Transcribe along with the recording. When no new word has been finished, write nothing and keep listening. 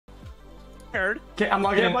Heard. Okay, I'm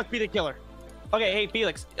logging There in. must be the killer. Okay, hey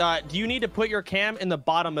Felix, do you need to put your cam in the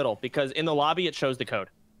bottom middle because in the lobby it shows the code.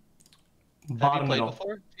 Bottom Have you played middle.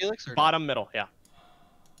 before, Felix? Or Bottom middle, yeah.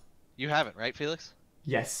 You haven't, right, Felix?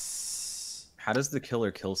 Yes. How does the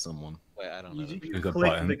killer kill someone? Wait, I don't know. You There's a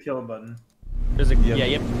click button. the kill button. There's a Yeah. yeah.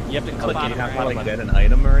 You have to click Do it. you have to like get an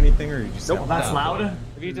item or anything, or you just? Nope, that's loud.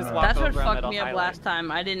 If you just No. walk That's what over and fucked it'll me up highlight. last time.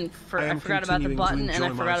 I am forgot about the continuing to button and I enjoy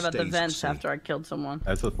forgot my about the stays, vents see. after I killed someone.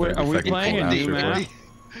 That's a Wait, are we 30-second playing a cooldown new for map? it.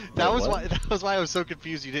 That was what? why I was so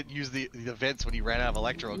confused. You didn't use the vents when you ran out of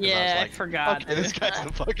electro. Yeah, I I was like, forgot. okay, this guy's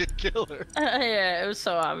the fucking killer. Yeah, it was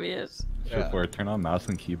so obvious. Surefour, turn on mouse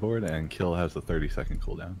and keyboard, and kill has a 30-second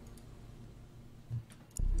cooldown.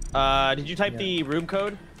 Did you type the room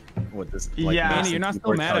code? What this? Yeah. mouse Andy, and you're not still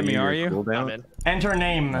keyboard mad tell at me, you are your you? cooldown? I'm in. Enter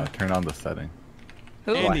name. Turn on the setting.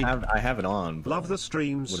 Who? Oh, Andy. I have it on. Love the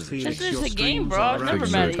streams, What is it? Felix. This is Your a game, streams bro. I've are never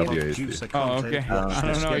excellent met you. WASD. Juicer Oh, content. okay. I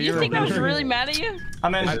don't know. You think I was really mad at you?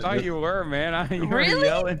 I'm in. I thought you were, man. You were Really?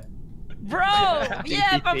 yelling. Bro,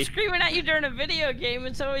 yeah, if I'm screaming at you during a video game,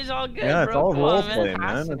 it's always all good, Yeah, it's bro. all Come on, roleplay,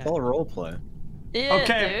 man. It's all roleplay. Yeah,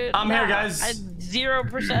 Okay, dude. I'm here, Nah, guys. I'm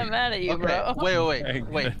 0% mad at you, Okay, bro.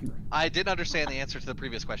 wait. I didn't understand the answer to the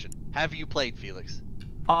previous question. Have you played, Felix?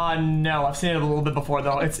 No, I've seen it a little bit before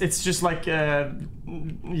though. It's just like yeah,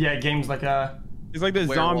 games like It's like the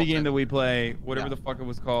Werewolf zombie game and- that we play, whatever Yeah. the fuck it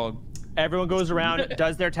was called. Everyone goes around,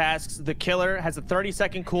 does their tasks. The killer has a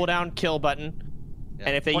 30-second cooldown kill button, Yeah,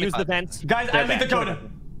 and if they use the 25. vents, guys. I leave the code.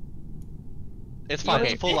 It's fine.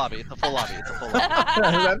 Okay. It's a full lobby. It's a full lobby. It's a full lobby.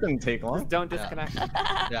 That didn't take long. Just don't disconnect.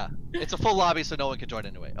 Yeah, it's a full lobby, so no one can join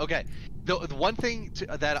anyway. Okay, the one thing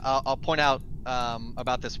that I'll point out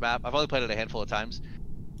about this map, I've only played it a handful of times.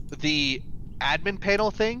 The admin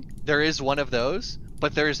panel thing, there is one of those,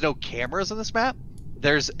 but there is no cameras on this map.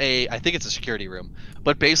 There's I think it's a security room,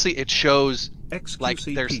 but basically it shows like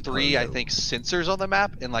there's three, I think, sensors on the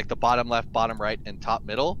map in like the bottom left, bottom right, and top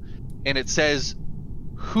middle, and it says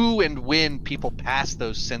who and when people pass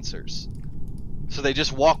those sensors. So they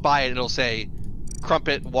just walk by and it'll say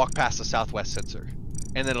Crumpet walk past the southwest sensor,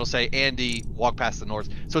 and then it'll say Andy walk past the north.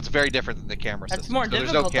 So it's very different than the camera That's system. more so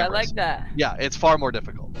there's difficult. no I cameras. like that. Yeah, it's far more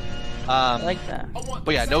difficult. I like that.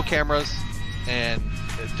 But yeah, no cameras, and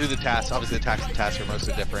do the tasks. Obviously, the tasks are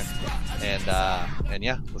mostly different, and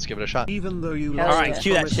yeah, let's give it a shot. Even though you All right,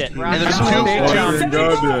 cue that shit. And there's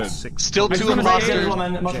still two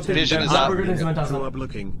imposters. Vision is up.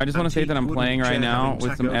 I just want to say that I'm playing right now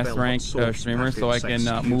with some S-rank streamers, so I can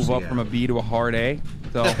move up from a B to a hard A.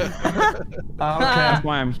 So that's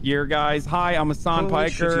why I'm here, guys. Hi, I'm Hassan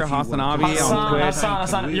Piker, Hasanabi on Twitch.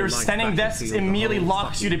 Hassan, your standing desk immediately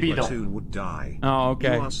locks you to B though. Oh,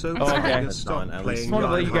 okay. Okay. Just want to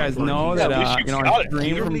let you guys know that you know, I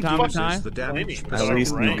stream from time to time. At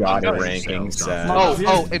least you got a ranking set.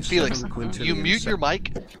 Oh, and Felix, you mute your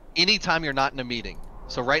mic anytime you're not in a meeting.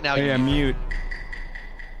 So right now, Yeah, mute.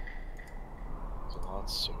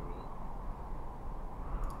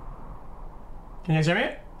 Can you guys hear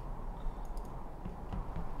me?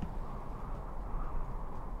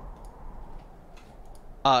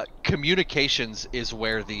 Communications is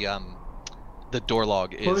where the door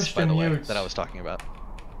log is, Push by the and way, mute. that I was talking about.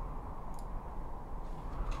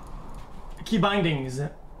 Key bindings.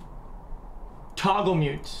 Toggle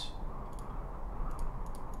mute.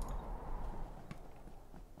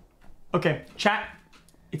 Okay, chat.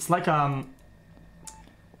 It's like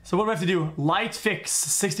so what do we have to do? Light fix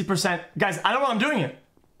 60%. Guys, I don't know what I'm doing it.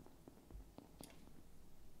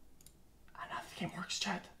 I don't know if the game works,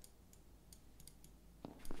 chat.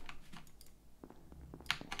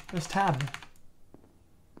 There's tab.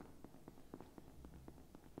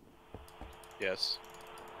 Yes.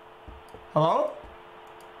 Hello?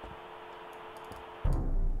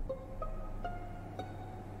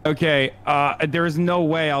 Okay, there is no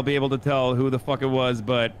way I'll be able to tell who the fuck it was,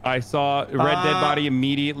 but I saw Red Dead Body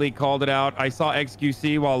immediately called it out. I saw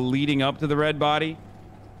xQc while leading up to the red body.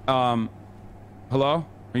 Hello? Are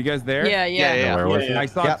you guys there? Yeah. Where was it? I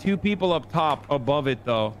saw two people up top above it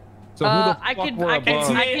though. So who the fuck were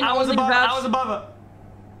above? I was above it.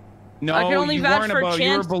 No, I can only you vouch weren't for above.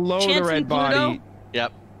 You were below the Chance red and Pluto. body.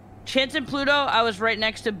 Yep. Chance and Pluto, I was right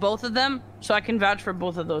next to both of them, so I can vouch for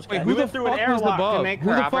both of those guys. Wait, who the fuck was above?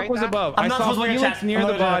 Who the fuck was above? I saw Felix near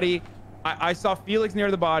the body. I saw Felix near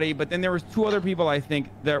the body, but then there was two other people I think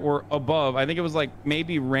that were above. I think it was like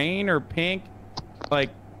maybe Rain or Pink. Like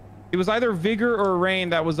it was either Vigor or Rain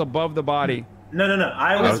that was above the body. No.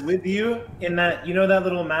 I was with you in that. You know that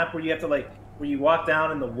little map where you have to like where you walk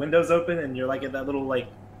down and the windows open and you're like at that little like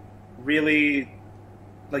really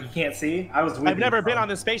like you can't see. I was with I've you. never been on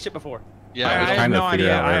this spaceship before. Yeah, I have trying to no figure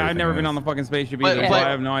idea. out where I've never everything been is. on the fucking spaceship But- either, so but- I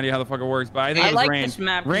have no idea how the fuck it works. But I think I it's like Rain. this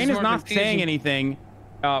map 'cause Rain it's is more not confusing. saying anything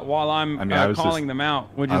while I'm I mean, I was calling just- them out,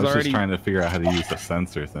 which I is was already. just trying to figure out how to use the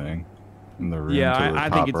sensor thing in the room. Yeah, to the I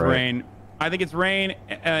top think it's right. Rain. I think it's Rain,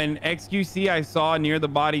 and xQc I saw near the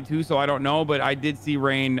body too, so I don't know, but I did see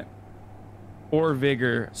Rain or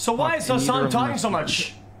Vigor. So why is Hassan talking so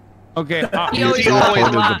much? Okay, He always He always,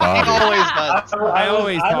 reported the he body. always does. I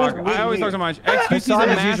always talk so much. xQc's a Hassan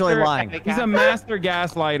is master. usually lying. He's a master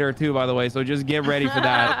gaslighter too, by the way. So just get ready for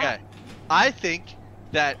that. Okay, I think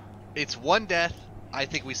that it's one death. I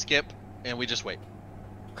think we skip and we just wait.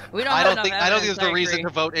 We don't I have don't enough think evidence, there's a I reason agree. to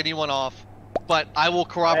vote anyone off, but I will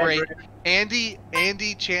corroborate. Andy,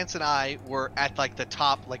 Chance, and I were at like the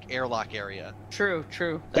top like airlock area True.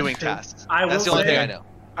 doing true. tasks. I That's will the only say- thing I know.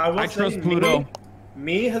 I will I say trust Pluto.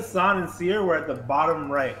 Me, Hassan, and Seer were at the bottom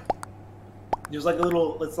right. There's like a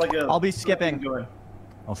little. It's like a. I'll be skipping. Going.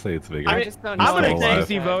 I'll say it's Vigor. I just don't I'm know. gonna Still say alive.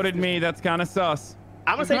 He voted me. That's kind of sus.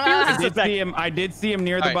 I'm gonna say Ah. Felix I is did suspect. see him. I did see him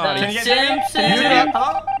near the Alright. body. Can you guys hear me? Simpson. Can you hear me?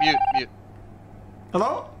 Hello? Mute.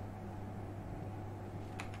 Hello?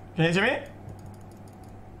 Can you hear me?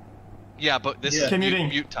 Yeah, but this Yeah. is Muting.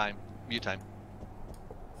 mute time. Mute time.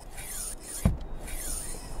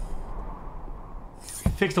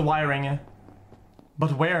 Fix the wiring.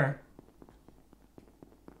 But where?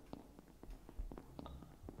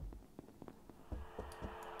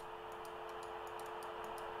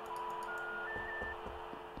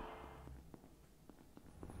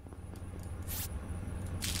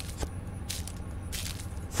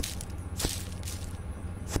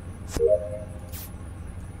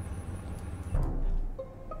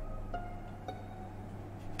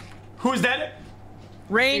 Who's dead?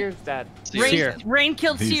 Rain. Seer's dead. Seer. Rain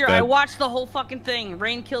killed He's Seer. I dead. watched the whole fucking thing.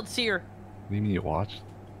 Rain killed Seer. What do you mean you watched?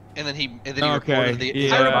 And then he Okay, reported the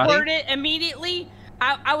yeah. I body. reported it immediately.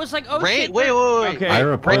 I was like, oh Rain, shit. wait. Okay. I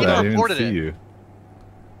reported. I didn't reported see it. you.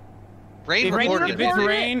 Rain If reported it's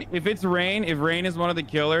it. Rain, if Rain is one of the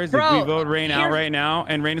killers, if Bro, we vote Rain out here's- right now,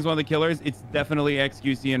 and Rain is one of the killers, it's definitely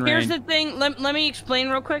xQc and Rain. Here's the thing. Let me explain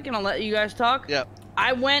real quick, and I'll let you guys talk. Yep.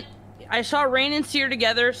 I saw Rain and Seer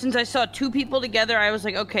together. Since I saw two people together, I was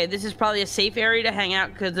like, okay, this is probably a safe area to hang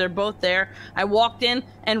out because they're both there. I walked in,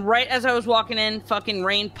 and right as I was walking in, fucking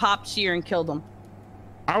Rain popped Seer and killed him.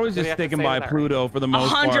 I was What do just you have to sticking say by to that, Pluto for the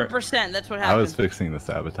most part. 100%. That's what happened. I was fixing the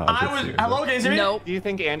sabotage. I this was. year, Hello, can you hear me? Nope. Do you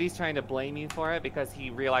think Andy's trying to blame you for it because he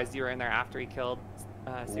realized you were in there after he killed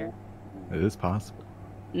Seer? It is possible.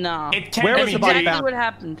 No. It can't Where be was the body exactly found? what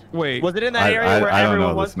happened. Wait, Was it in that area where I don't everyone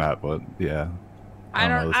know was? this map, but yeah. I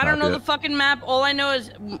don't this know map the yet. fucking map. All I know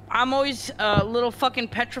is I'm always a little fucking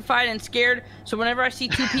petrified and scared. So whenever I see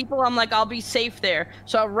two people, I'm like, I'll be safe there.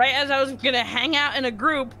 So right as I was gonna hang out in a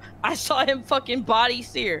group, I saw him fucking body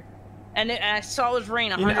Seer. And I saw his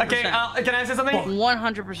Rain 100%. Okay, can I say something?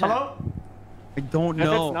 100%. Hello? I don't If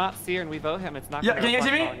know. it's not Seer and we vote him, it's not Yeah, going to can you guys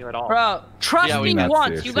hear reflect me? on you at all. Bro, trust Yeah, we me not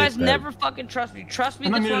once. see You it. guys She's dead. never fucking trust me. Trust me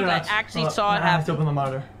I'm this muted one. I now. actually Hold saw on, it I have to happen. open the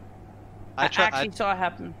monitor. I actually saw it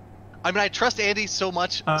happen. I mean, I trust Andy so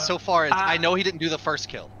much so far. As I know he didn't do the first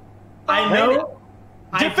kill. I know.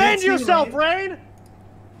 I Defend did see yourself, Rain. Rain!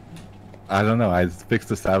 I don't know. I fixed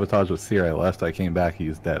the sabotage with Seer. I left. I came back. He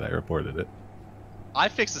was dead. I reported it. I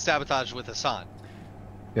fixed the sabotage with Hassan.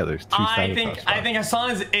 Yeah, there's two I sabotage think spots.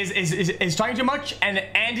 Hassan is trying too much, and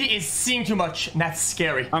Andy is seeing too much, and that's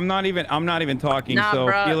scary. I'm not even talking. Nah, so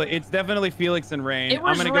bro. it's definitely Felix and Rain. It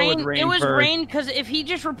was I'm gonna Rain. go with Rain It was first. Rain because if he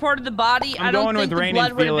just reported the body, I I'm don't going think with the Rain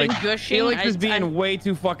blood and would have Felix. been gushing. Felix is I- being way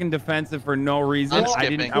too fucking defensive for no reason. I'm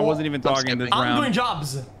skipping. I wasn't even I'm talking this skipping. I'm round. doing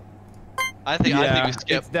jobs. I think we Yeah,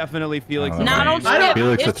 skip. it's definitely Felix I and don't No, know. Rain. don't skip.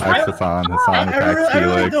 Felix It's attacks Rain. Hassan. Hassan attacks I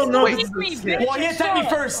really Felix. don't know. Wait, This is wait, scary. Well, he attacked me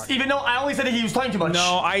first, even though I only said that he was talking too much.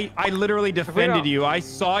 No, I literally defended you. I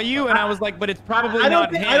saw you and I was like, but it's probably I don't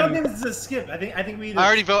not think. him. I don't think this is a skip. I think we. Either... I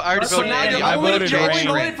already voted So now Andy. you're I only, voted you're only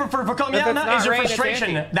Rain. voting for calling me If out it's now not is your Rain, it's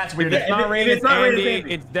frustration. Andy. That's If weird. it's not Rain, if it's it's not Rain, it's Andy.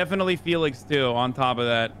 Andy. It's definitely Felix too. On top of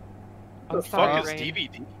that, I'm sorry,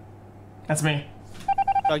 Rain. That's me.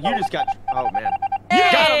 Oh, you just got. Oh man.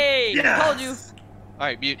 Hey! Yes! Told you. All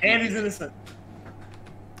right, mute. Andy's innocent.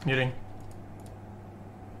 Muting.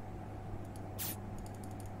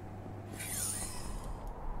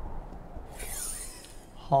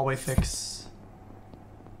 Hallway fix.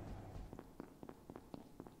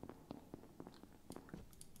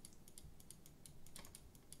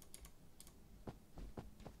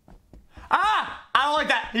 Ah! I don't like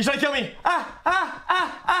that. He's trying to kill me.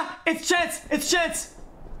 It's Chance. It's Chance.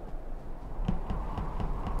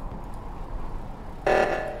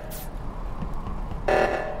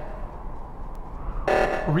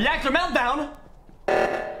 Reactor meltdown.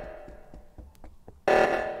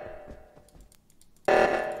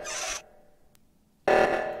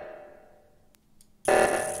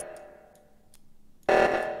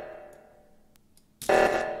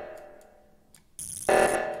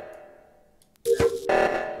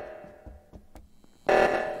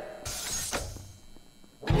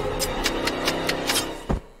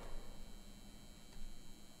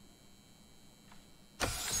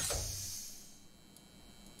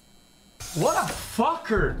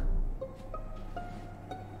 motherfucker!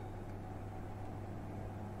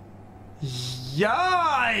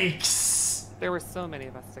 Yikes! There were so many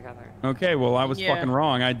of us together. Okay, well, I was fucking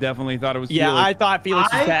wrong. I definitely thought it was Yeah, Felix. I thought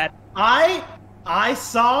Felix was bad. I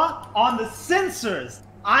saw on the sensors,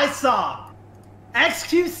 I saw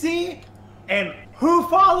xQc, and who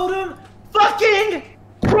followed him? Fucking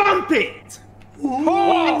Crumpet!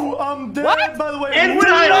 Ooh, I'm dead, by the way. And when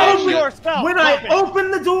I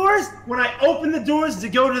open the doors to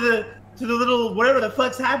go to the little whatever the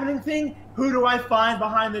fuck's happening thing, who do I find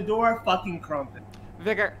behind the door? Fucking Crumpet.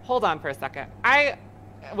 Vigor, hold on for a second. I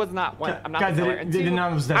was not one. I'm not. Guys, the they did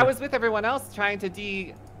not was dead. I was with everyone else trying to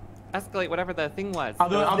de-escalate whatever the thing was. Why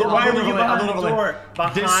were you behind the door?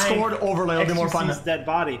 Discord overlay will be more fun. xQc's dead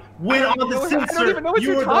body. When on the sensor,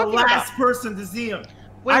 you were the last person to see him.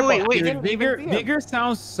 Wait. Vigor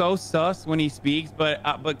sounds so sus when he speaks, but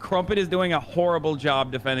Crumpet is doing a horrible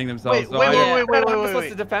job defending themselves. Wait. I'm supposed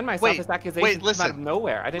to defend myself. This accusation came out of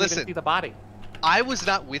nowhere. I didn't even see the body. I was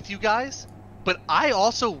not with you guys, but I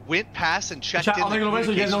also went past and checked in the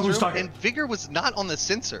communications room, and Vigor was not on the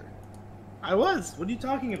sensor. I was. What are you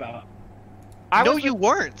talking about? No, you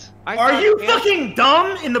weren't. Are you fucking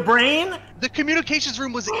dumb in the brain? The communications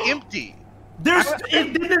room was empty. There's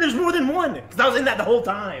more than one, because I was in that the whole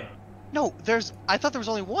time. No, I thought there was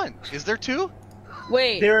only one. Is there two?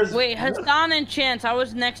 Wait, Hassan and Chance, I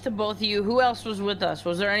was next to both of you. Who else was with us?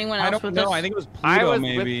 Was there anyone else with us? I think it was Pluto,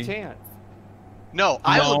 maybe. With Chance. No,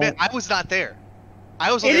 I will admit, I was not there.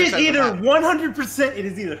 I was on It the is other side either of the map. 100%, it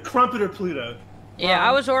is either Crumpet or Pluto. Yeah,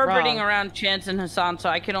 I was orbiting around Chance and Hassan, so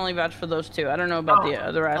I can only vouch for those two. I don't know about the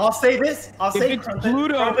other rest. I'll say this. I'll say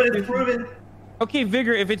Crumpet. Crumpet is proven. Okay,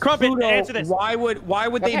 Vigor, if it's Crumpet, Pluto, answer this. why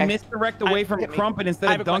would they misdirect away from Crumpet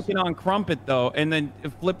instead of dunking on Crumpet though, and then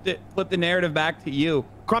flip the narrative back to you?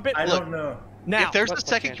 Crumpet, I don't know. Now, if there's a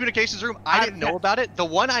second communications room, I didn't know about it. The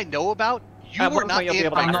one I know about, you were not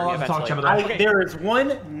in. I'm not allowed to talk to him about that. There is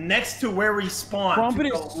one next to where we spawned. Crumpet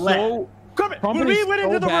is so. Crumpet, Crumpet is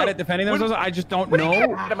so bad at defending themselves. I just don't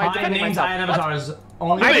know. High names, I avatars.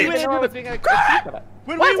 When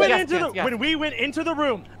we went into the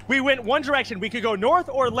room, we went one direction. We could go north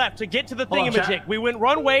or left to get to the thingamajig. We went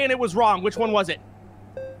one way and it was wrong. Which one was it?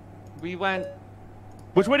 We went.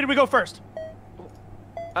 Which way did we go first?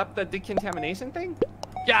 Up the decontamination thing?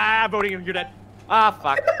 Yeah, voting you. You're dead. Ah,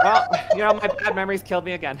 fuck. Well, you know, my bad memories killed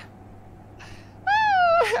me again.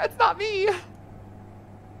 It's not me.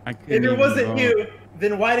 If it wasn't you,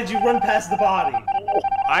 then why did you run past the body?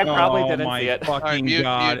 I probably didn't see it. Oh my fucking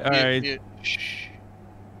god! All right. Mute. Shh.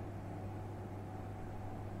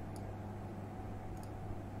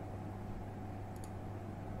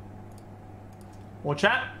 Well,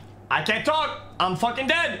 chat, I can't talk. I'm fucking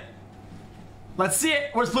dead. Let's see it.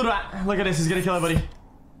 Where's Pluto at? Look at this. He's gonna kill everybody.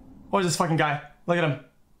 Where's this fucking guy? Look at him.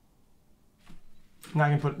 Now I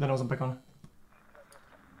can put the nose on pick on.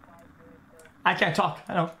 I can't talk.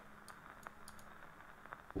 I know.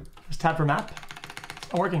 Just tab for map.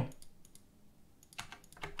 It's not working.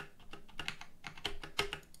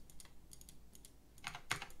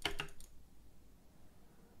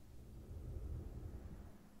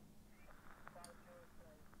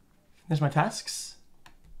 There's my tasks.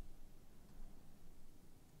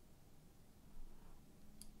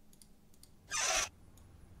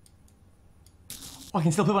 Oh, I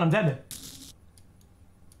can still play when I'm dead.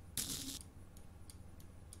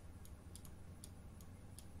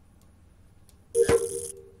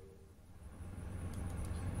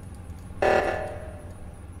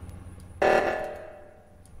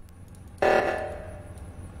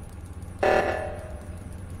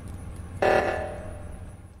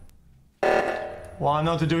 Well, I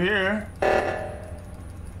know what to do here.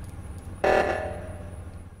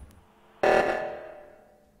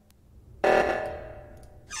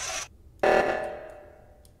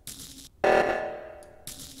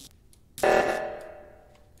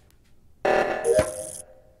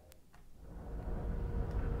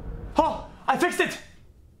 Oh, I fixed it!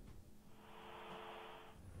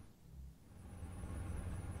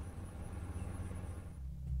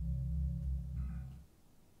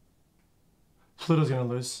 Pluto's gonna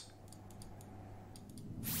lose.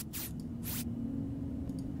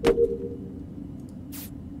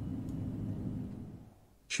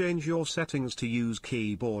 Change your settings to use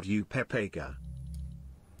keyboard Pepega.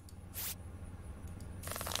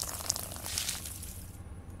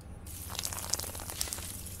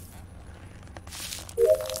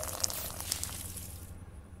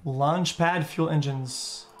 Launchpad fuel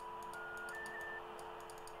engines.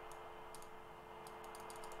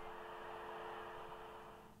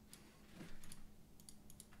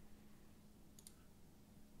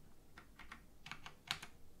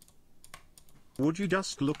 Would you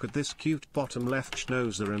just look at this cute bottom left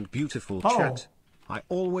schnauzer and beautiful chat? I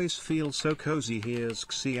always feel so cozy. Here's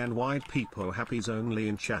xQc and wide people happy's only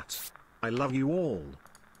in chat. I love you all.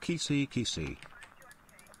 xQcOW.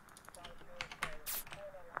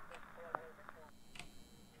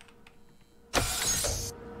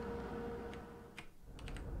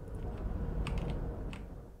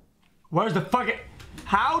 Where's the fucking...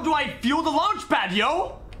 How do I fuel the launch pad,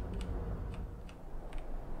 yo?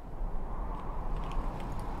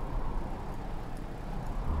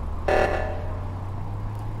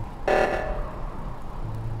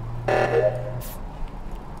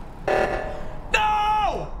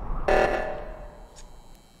 No!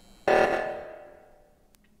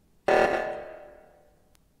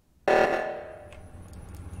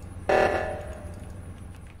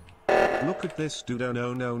 Look at this dude. Oh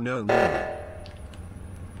no no no no.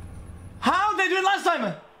 How did they do it last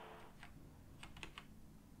time?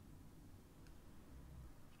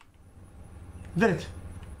 Did it?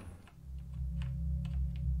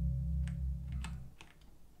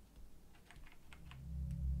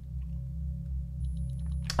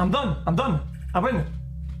 I'm done. I'm done. I win.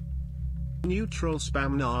 Neutral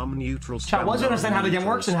spam nam neutral spam. Chat, once you understand how the game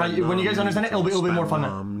works and how you, when you guys understand it, it'll be more fun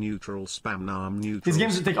now. Neutral spam nam neutral. These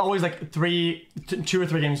games take always like 2 or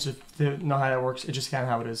 3 games to know how that works. It just can't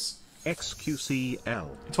how it is. xQcOW.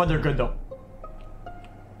 That's why they're good though.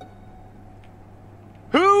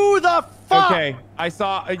 Who the fuck? Okay, I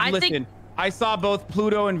saw. I saw both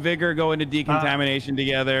Pluto and Vigor go into decontamination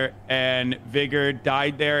together, and Vigor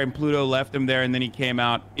died there, and Pluto left him there, and then he came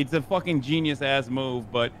out. It's a fucking genius ass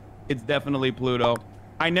move, but it's definitely Pluto.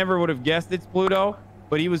 I never would have guessed it's Pluto,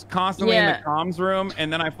 but he was constantly in the comms room,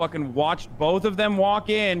 and then I fucking watched both of them walk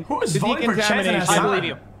in to decontamination. I believe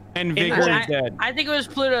you. And Vigor is dead. I think it was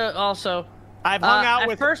Pluto also. I've hung out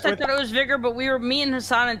with. At first, I thought it was Vigor, but me and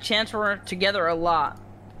Hassan and Chance were together a lot.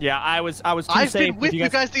 Yeah, I was too I've safe been with you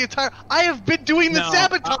guys the entire. I have been doing the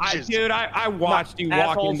sabotages. Dude, I watched you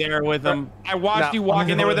walk in there with him. I watched you walk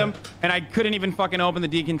in there with him, and I couldn't even fucking open the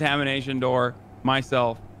decontamination door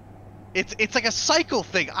myself. It's like a cycle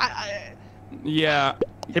thing. Yeah.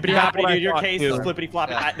 Hippity hoppity, dude. Your case is flippity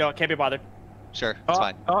floppy. Yeah. No, it can't be bothered. Sure, it's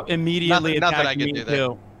fine. Oh, immediately Nothing I attacked can me do there.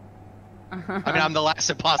 too. I mean, I'm the last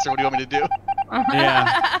imposter. What do you want me to do?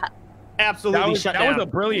 Yeah. Absolutely that was a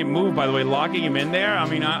brilliant move, by the way, locking him in there. I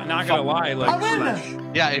mean, not gonna lie. Like,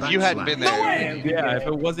 yeah, if you hadn't been there. Yeah, if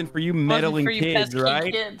it wasn't for you meddling kids,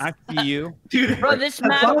 right? I see you. Dude, bro, this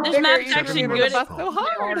map's actually good. That's so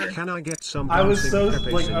hard. Can I get some? I was so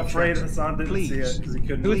like afraid Hassan didn't see it because he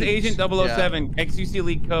couldn't. Who's Agent 007? xQc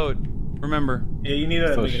Elite Code. Remember. Yeah, you need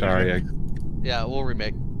a. So sorry. Yeah, we'll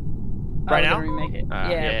remake. Right now? Remake it.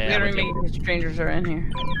 Yeah, we gotta remake it because strangers are in here.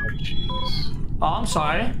 Oh, I'm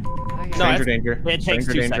sorry. Stranger danger. It takes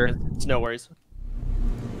Stranger 2 danger. seconds. It's no worries.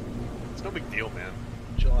 It's no big deal, man.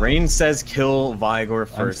 Rain says kill Vigor I'm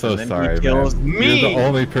first, so and then sorry, he kills man. me. You're the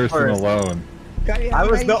only person first. alone. I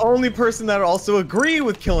was the only person that also agree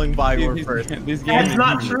with killing Vigor first. That's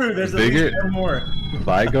not true. There's at least 1 more.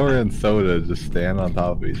 Vigor and Soda just stand on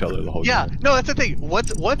top of each other the whole Yeah, time. no, that's the thing.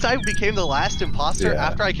 Once I became the last imposter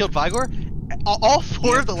after I killed Vigor, all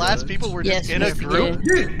 4 of the last people were just in a group,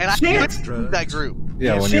 and I couldn't leave that group.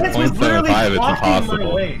 Yeah, when you're 0.75, it's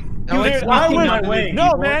impossible.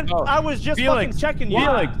 No, man, I was just fucking checking you.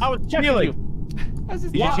 I was checking you.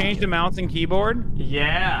 Did you change the mouse and keyboard?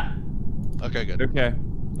 Yeah. Okay, good. Okay.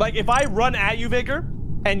 Like, if I run at you, Vigor,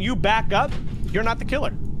 and you back up, you're not the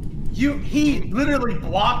killer. He literally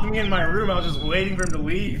blocked me in my room. I was just waiting for him to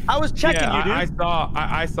leave. I was checking you, dude. I saw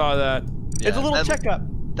that. Yeah, it's a little checkup.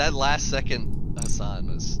 That last second, Hassan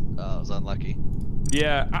was unlucky.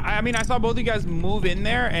 Yeah, I mean, I saw both of you guys move in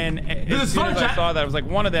there, and as soon as I saw that, I was like,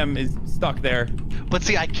 one of them is stuck there. But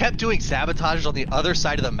see, I kept doing sabotage on the other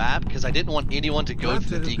side of the map because I didn't want anyone to go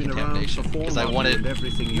through the decontamination because I wanted as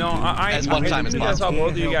much time as possible. I saw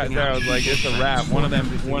both of you guys there. I was like, it's a wrap. One of them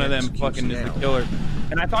fucking is the killer.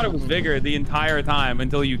 And I thought it was Vigor the entire time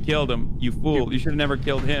until you killed him. You fool! You should have never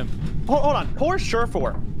killed him. Hold on, poor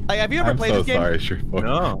Surefour. Like, have you ever played this game? I'm so sorry, Surefour.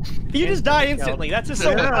 No. You just die instantly. That's just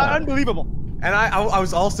so unbelievable. And I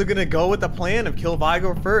was also gonna go with the plan of kill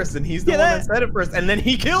Vigor first, and he's the one that said it first, and then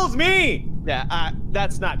he kills me. Yeah,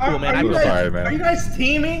 that's not cool, man. I'm sorry, man. Are you guys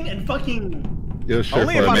teaming and fucking? Yo,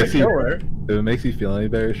 Only if I'm a killer. If it makes you feel any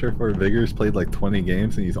better, Surefour, Vigor's played like 20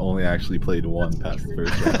 games, and he's only actually played 1 past the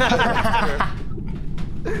first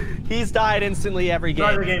round. He's died instantly every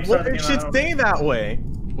game. Well, it should stay that way.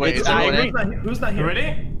 Wait, is there Who's not here?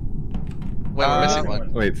 Ready? Wait, we're missing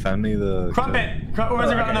one. Wait, send me the... Crumpet!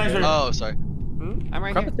 Where's the Oh, sorry. I'm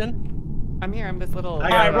right here. I'm here. I'm this little.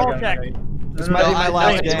 Alright, roll check. This might be my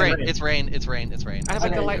last it's game. rain. It's rain. It's rain. It's rain. I have a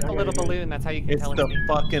delightful little balloon. That's how you can tell it's the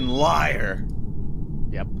fucking liar.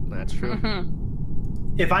 Yep, that's true.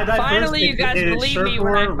 If I die Finally, first, you guys believe me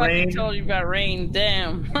when I fucking told you about rain.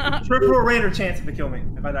 Damn. Surefour, rain, or chance to kill me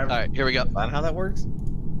if I die. All right, here we go. Is that how that works?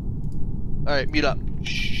 All right, mute up.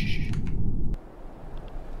 Shh.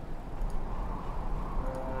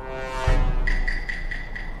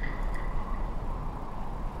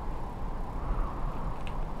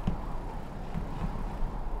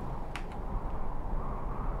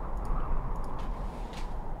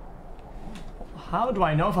 How do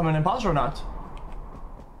I know if I'm an imposter or not?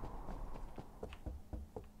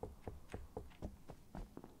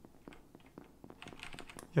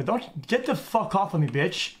 Yeah, don't get the fuck off of me,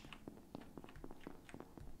 bitch.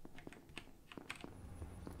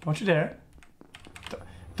 Don't you dare.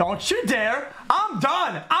 Don't you dare. I'm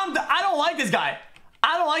done. I don't like this guy.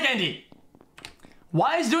 I don't like Andy.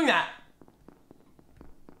 Why is he doing that?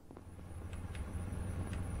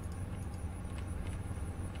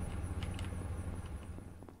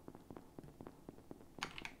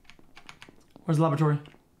 Where's the laboratory?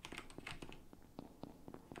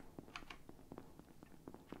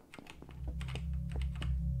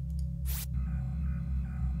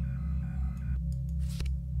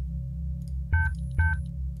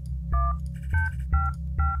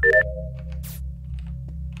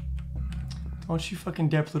 Don't you fucking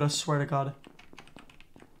dare, Pluto, I swear to God.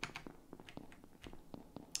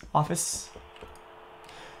 Office.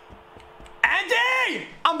 Andy!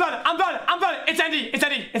 I'm done. It's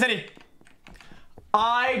Andy.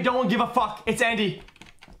 I don't give a fuck. It's Andy.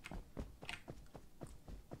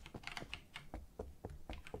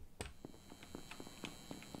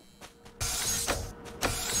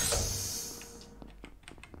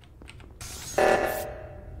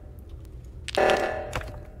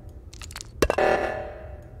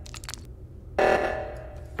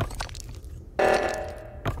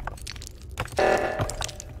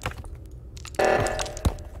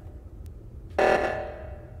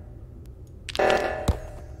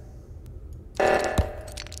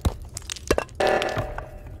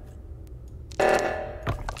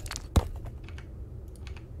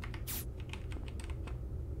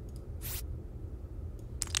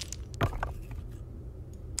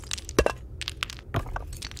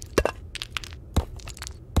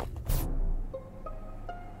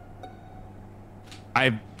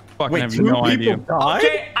 I fucking have no idea.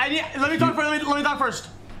 Okay, let me talk first.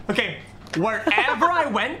 Okay, wherever I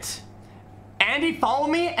went, Andy followed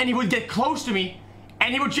me and he would get close to me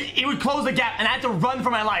and he would close the gap and I had to run for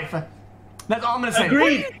my life. That's all I'm gonna say. What are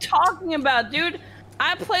you talking about, dude?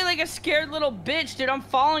 I play like a scared little bitch, dude. I'm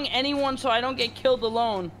following anyone so I don't get killed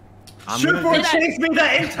alone. Surefour chased me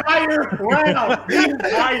the entire round. The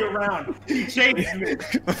entire round. He chased me.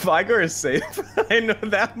 Vigor is safe. I know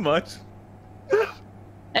that much.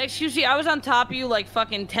 XQC, I was on top of you like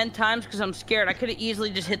fucking 10 times because I'm scared. I could have easily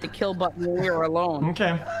just hit the kill button when we were alone.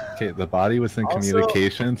 Okay. Okay, the body was in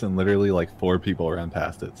communications and literally like 4 people ran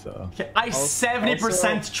past it, so. Okay, I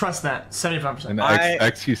 70% trust that. 75%. And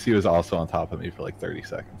XQC was also on top of me for like 30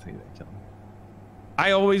 seconds. He didn't kill me.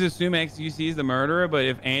 I always assume XQC is the murderer, but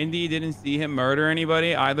if Andy didn't see him murder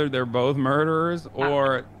anybody, either they're both murderers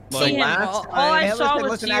or like... All I saw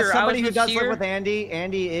was Seer. As somebody who does live with Andy,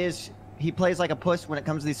 he plays like a puss when it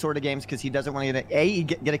comes to these sort of games because he doesn't want to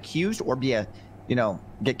get accused or be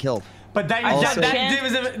get killed. But that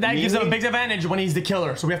gives him a big advantage when he's the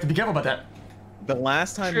killer, so we have to be careful about that. The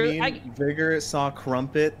last time me and Vigor saw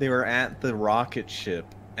Crumpet, they were at the rocket ship,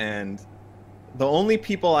 and the only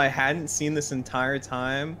people I hadn't seen this entire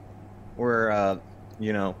time were,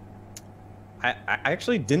 you know, I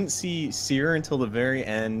actually didn't see Seer until the very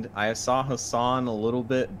end. I saw Hassan a little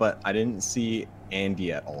bit, but I didn't see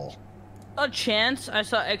Andy at all. A chance. I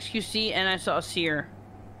saw XQC and I saw Seer.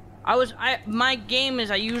 My game is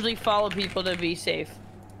I usually follow people to be safe.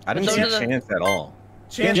 I didn't see Chance at all.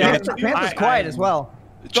 Chance was quiet as well.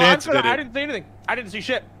 Chance I didn't see anything. I didn't see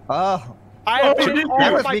shit. Oh.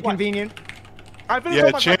 That must be convenient.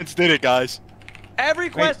 Yeah, Chance did it, guys. Every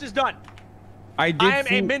quest is done. I am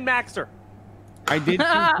a min-maxer. I did see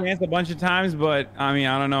Chance a bunch of times, but I mean,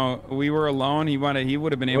 I don't know. We were alone. He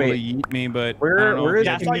would have been able to yeet me, but where is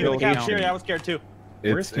I saw you in the cafeteria. I was scared too.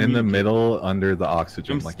 It's in the middle under the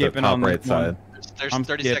oxygen, like the top right side. There's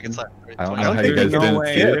 30 seconds left. I don't know how you guys didn't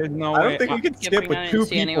see it. I don't think you can skip with 2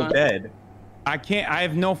 people dead. I can't. I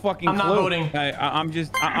have no fucking clue. I'm not voting. I'm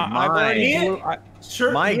just.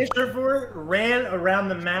 Surefour ran around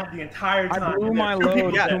the map the entire time. I blew my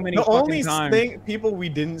load too many the fucking times. The only people we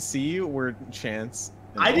didn't see were Chance.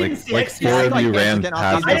 I didn't see like 4 of you ran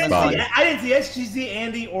past the body. I didn't see XQC,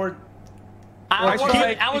 Andy, or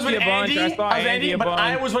I was with Andy, but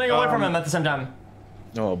I was running away from him at the same time.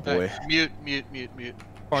 Oh boy. Mute.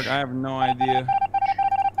 Fuck, I have no idea.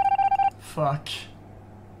 Fuck.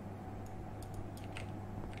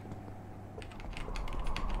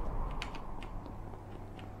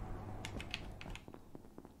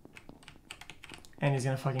 Andy's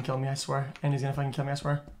gonna fucking kill me, I swear. Andy's gonna fucking kill me, I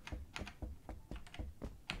swear.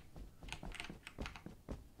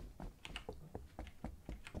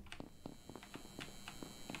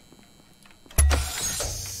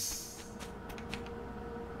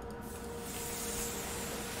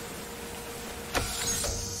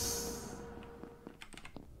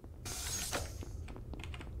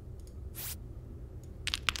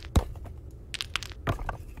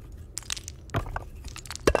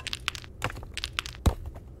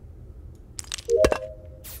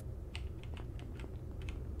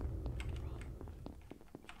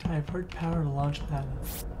 Divert power to launch pad.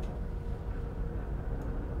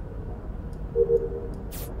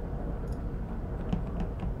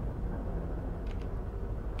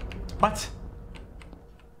 What?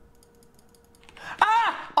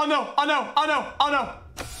 Ah! Oh no! Oh no! Oh no! Oh no!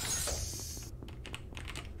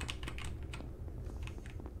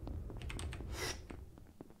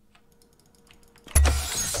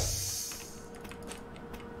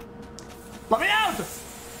 Let me out!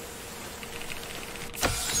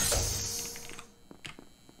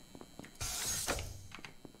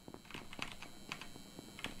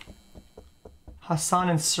 Hassan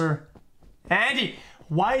and Sir. Andy!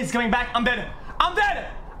 Why is he coming back? I'm dead! I'm dead!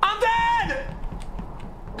 I'm dead!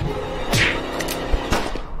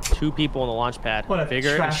 2 people on the launch pad. What a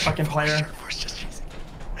Vigor trash fucking player.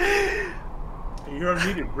 You're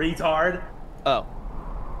unmuted, retard. Oh.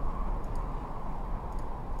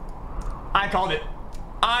 I called it.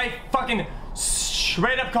 I fucking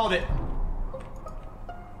straight up called it.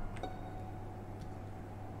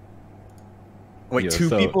 Wait, 2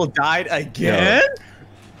 people died again?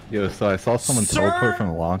 Yo, so I saw someone teleport from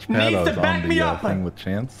the launch pad. I was on the thing with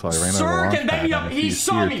Chance, so I ran out of the launch pad. And I see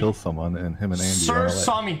Seer kill someone, and him and Andy Sir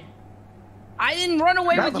saw me. I didn't run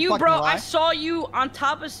away with you, bro. I saw you on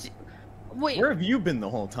top of... Wait. Where have you been the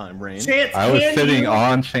whole time, Rain? Chance, I was sitting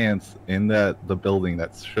on Chance in the building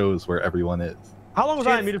that shows where everyone is. How long was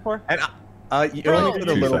I unmuted for? And you only did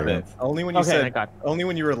a little bit. Only when you said, only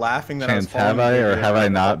when you were laughing that Chance, I was have I or have I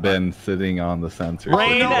not been sitting on the sensor?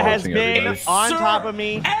 Rain has been on top of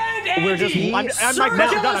me. We're just, I'm like,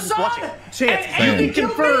 done. I'm just watching. Chance, you can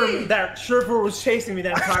confirm that Surefour was chasing me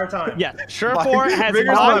that entire time. Yeah, Surefour has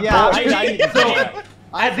not.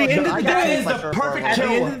 At the end of the day, is the perfect at the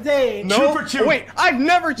end of the day, no, wait, I've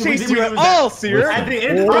never chased you at all, Seer. At the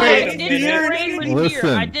end of the day, I did see Rain with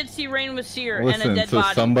Seer. I did see Rain with Seer and a dead body.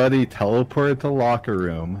 So somebody teleported to locker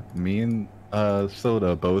room. Me and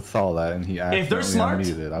Soda both saw that, and he accidentally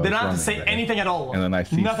unmuted. They don't have to say anything at all. And then I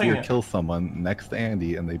see Seer kill someone next to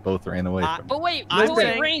Andy, and they both ran away from me. But wait,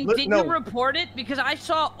 Rain, did you report it? Because I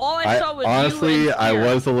saw, all I saw was honestly, you and I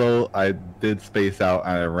was a little, I did space out,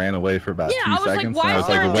 and I ran away for about 2 seconds, and I was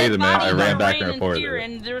like, wait a minute, I ran back and reported it. I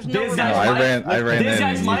ran this in.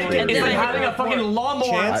 guy's life is like having a fucking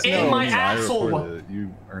lawnmower in my asshole.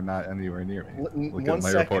 You are not anywhere near me. Look at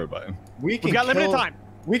my report button. We've got limited time.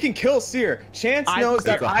 We can kill Seer. Chance knows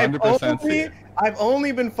that I've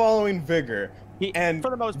only been following Vigor. And for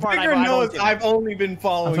the most part, Vigor knows I've only been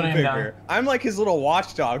following Vigor. I'm like his little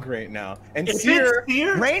watchdog right now. And Seer,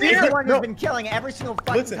 Rain is the one who's been killing every single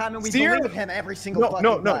fucking time, and we believe him every single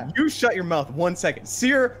fucking time. You shut your mouth 1 second.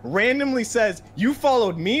 Seer randomly says, you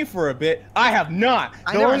followed me for a bit. I have not.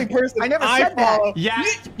 The only person I follow. Yeah.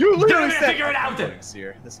 You literally said, figure it out then.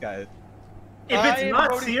 Seer, this guy. If it's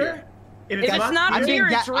not Seer, if it's not Seer,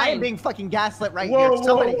 it's Rain. I am being fucking gaslit right here.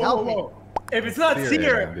 Somebody help me. If it's not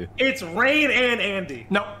Seer, it's Rain and Andy.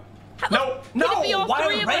 No. No.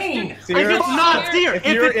 Why Rain? If it's not Seer, if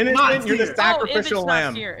you're innocent, you're the sacrificial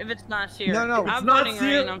lamb. If it's not Seer. No. I'm voting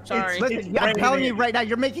Rain. I'm sorry. Listen, I'm telling you right now,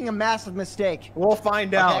 you're making a massive mistake. We'll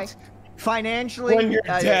find out. Financially, when you're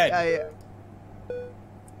dead.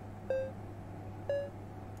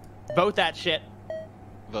 Vote that shit.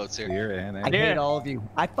 Vote Seer. I hate all of you.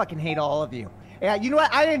 I fucking hate all of you. Yeah, you know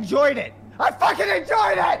what? I enjoyed it. I fucking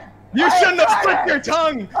enjoyed it. You shouldn't have split your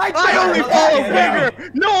tongue. I only follow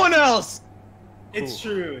Vigor. No one else. It's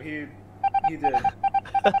true. He did.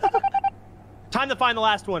 Time to find the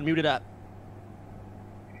last one. Mute it up.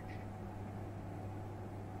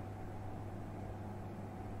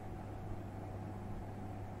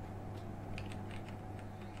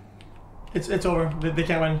 It's over. They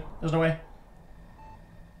can't win. There's no way.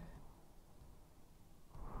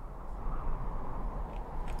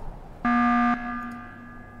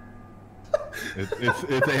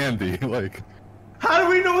 It's Andy. Like, how do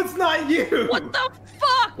we know it's not you? What the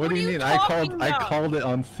fuck? What do you mean? I called it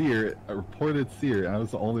on Seer. I reported Seer, and I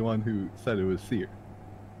was the only one who said it was Seer.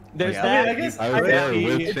 There's that. I guess I was there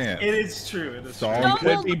with Chance. It is true. It is true. Someone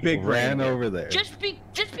could be big. Ran over there. Just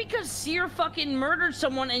because Seer fucking murdered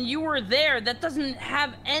someone and you were there, that doesn't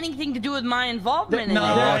have anything to do with my involvement in it.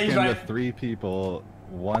 I walk into 3 people,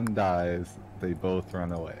 1 dies, they both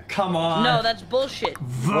run away. Come on. No, that's bullshit.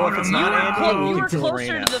 You were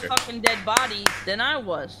closer to the fucking dead body than I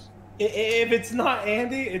was. If it's not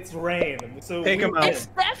Andy, it's Rain. So take him out. It's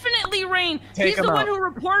definitely Rain. He's the one who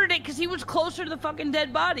reported it because he was closer to the fucking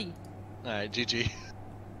dead body. All right, GG.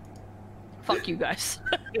 Fuck you guys.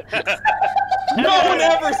 No one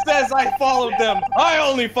ever says I followed them. I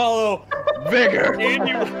only follow Vigor.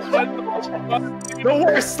 The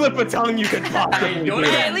worst slip of tongue you could possibly do.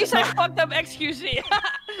 Hey, at least I fucked up xQc.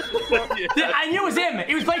 I knew it was him.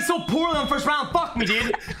 He was playing so poorly on the first round. Fuck me,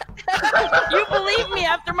 dude. You believe me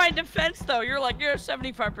after my defense, though. You're like, you're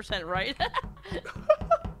 75% right.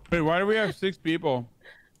 Wait, why do we have 6 people?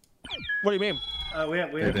 What do you mean? We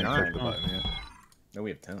have 9. No,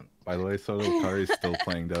 we have 10. By the way, Soto Kari's still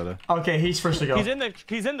playing Dota. Okay, he's first to go.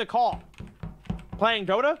 He's in the call. Playing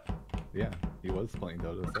Dota? Yeah, he was playing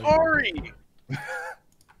Dota. Kari!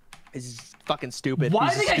 Is fucking stupid.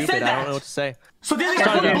 Why He's did I say stupid. that? I don't know what to say. So the other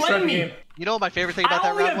guys wouldn't blame me. You know what my favorite thing about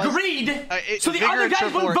that round was? I only agreed. So the other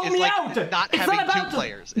guys wouldn't vote me out. Not it's having not about 2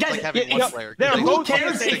 players. Guys, it's like having 1 player. Who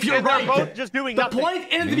cares if you're right? Both just doing the nothing.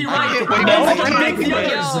 point isn't to be right.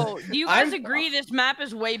 Yo, do you guys agree this map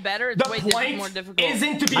is way better? It's way more difficult. The point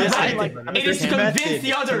isn't to be right. It is to convince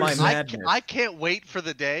the others. I can't wait for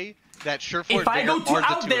the day that Surefour. If I go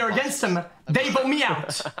out there against them, they vote me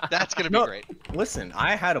out. That's gonna be great. Listen,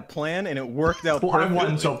 I had a plan and it worked out perfectly. I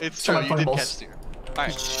won, so it's true. You did catch Seer. All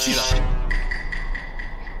right, shoot up.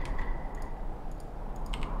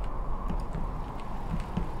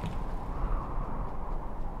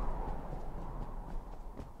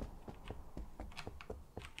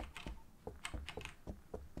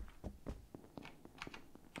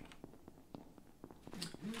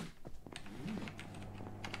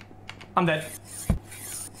 I'm dead.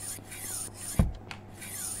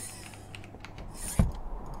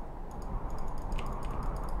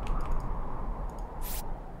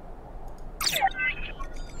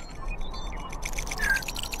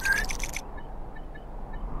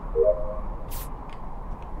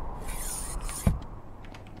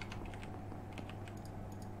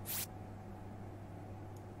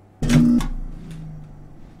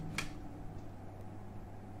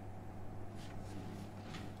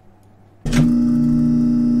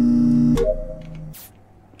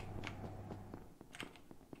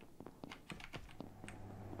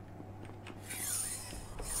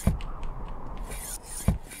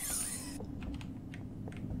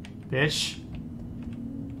 Bitch.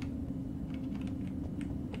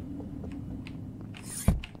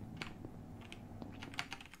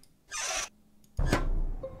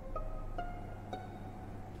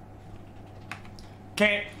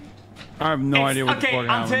 Okay. I have no idea what the fuck happened.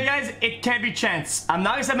 I'm telling you guys, it can't be Chance. I'm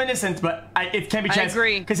not gonna say I'm innocent, but it can't be Chance. I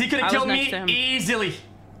agree. Because he could have killed me easily.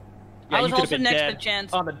 Yeah, I was also next to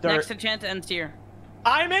Chance. On the dirt. Next to Chance and Seer.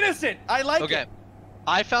 I'm innocent. I like it. Okay.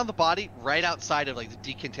 I found the body right outside of like the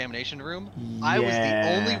decontamination room. I was the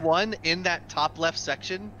only one in that top left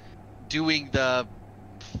section doing the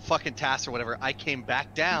fucking task or whatever. I came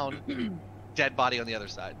back down, dead body on the other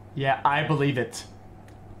side. Yeah, I believe it.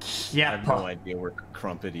 Yeah, I have no idea where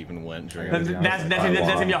Crumpet even went during that's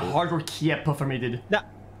gonna be a hardcore Kiepa for me, dude. Now,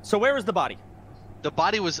 so where was the body? The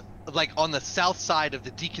body was like on the south side of the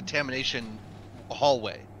decontamination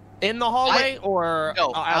hallway. In the hallway or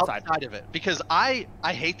outside? Outside of it, because I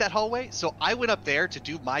hate that hallway, so I went up there to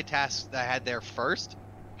do my tasks that I had there first,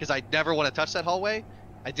 because I never want to touch that hallway.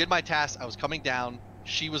 I did my task. I was coming down.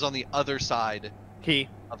 She was on the other side.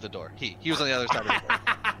 Of the door. He was on the other side of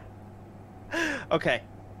the door. Okay.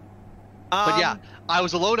 But yeah, I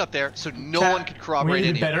was alone up there, so no one could corroborate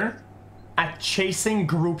any. Better at chasing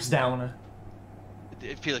groups down.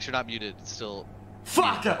 Felix, you're not muted. It's still.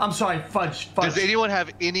 Fuck! I'm sorry. Fudge. Does anyone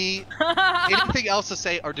have anything else to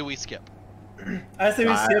say, or do we skip? I say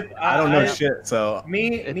we skip. I don't know shit, so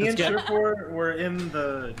me and Surefour were in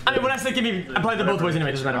the. I mean, when I say give me, I played them both ways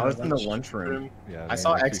anyway. Doesn't matter. I was in the lunchroom. Yeah, I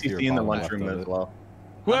saw xQc in the lunchroom as well.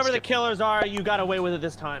 Whoever the killers are, you got away with it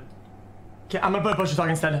this time. Okay, I'm gonna put push talk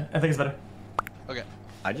instead. I think it's better. Okay.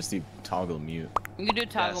 I just do toggle mute. You can do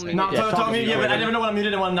toggle mute. No, toggle mute. Yeah, but I never know when I'm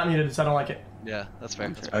muted and when I'm not muted, so I don't like it. Yeah, that's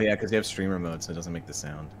fair. Oh yeah, because you have streamer mode, so it doesn't make the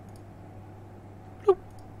sound.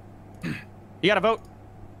 You gotta vote.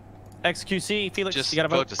 xQc, Felix, just you gotta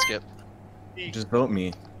vote. to skip. Just vote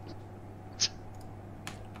me.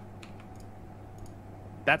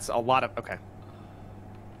 That's a lot of okay.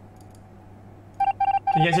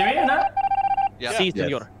 Can you guys hear me or not? Yeah. Sí,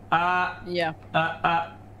 señor. Yeah.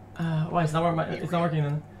 Why it's not working? It's not working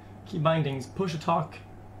then. Key bindings. Push to talk.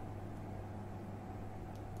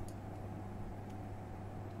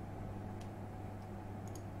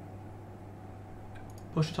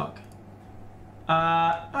 Push to talk.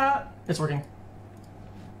 It's working.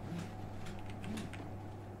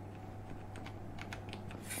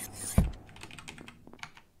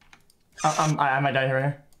 I might die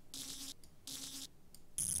here.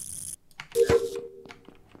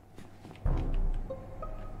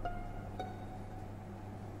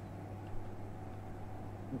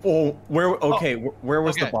 Oh, where? Okay, where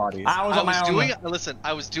was the body?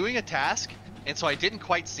 I was doing a task, and so I didn't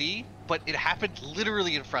quite see, but it happened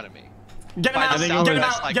literally in front of me. Get him out!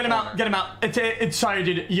 Get him out! It's sorry,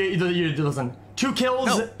 dude. You listen. 2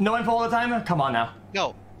 kills, no info all the time. Come on now.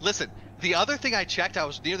 No, listen. The other thing I checked, I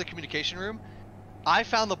was near the communication room. I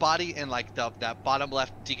found the body in like that bottom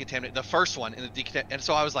left decontaminate, the first one in the decontaminate, and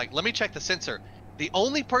so I was like, let me check the sensor. The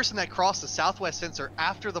only person that crossed the southwest sensor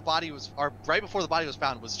after the body was, or right before the body was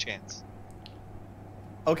found, was Chance.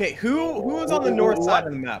 Okay, who was on the north side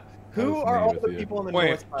of the map? Who are all the people on the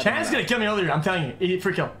north side? Chance is gonna kill me earlier. I'm telling you,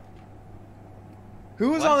 free kill.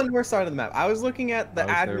 Who was on the north side of the map? I was looking at the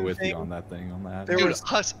admin there with thing. you on that thing on that. Dude,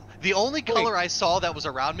 the only color I saw that was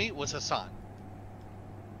around me was Hassan.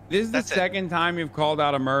 This is the second time you've called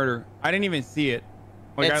out a murder. I didn't even see it.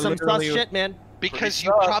 Like, it's some sus shit, man. Because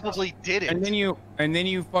you probably did it. And then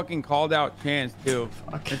you fucking called out Chance too.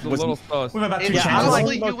 It's a little sus. We've about 2 chances. I'm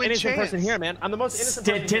like the most innocent person here, man. I'm the most innocent.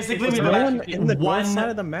 Statistically, we've about in the north side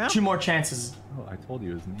of the map. 2 more chances. Oh, I told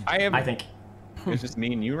you it was me. I think. It's just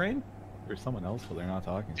me and you, Rain. There's someone else, but they're not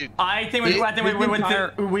talking. Dude, I think we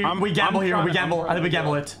gamble here. We gamble. I think we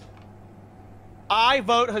gamble it. I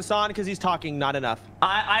vote Hassan because he's talking not enough.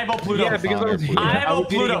 I vote Pluto. Yeah, because I vote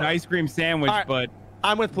Pluto. An ice cream sandwich, right. but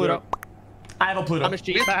I'm with Pluto. I vote Pluto. I'm a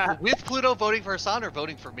cheat. With Pluto voting for Hassan or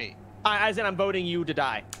voting for me? I said I'm voting you to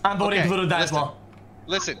die. I'm voting Pluto to die as well.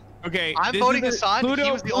 Listen. Okay. I'm voting Hassan.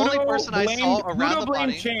 He was the only person I saw around the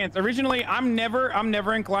body. Chance. Originally, I'm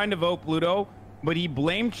never inclined to vote Pluto, but he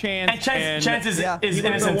blamed Chance. And Chance is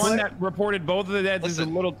innocent. The one that reported both of the deaths is a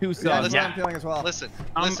little too sus. That's what I'm feeling as well. Listen.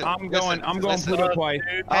 I'm going Pluto twice.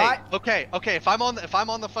 Hey, okay. If I'm on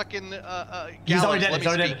the fucking he's already dead. He's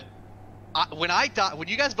already dead. When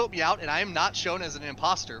you guys vote me out and I am not shown as an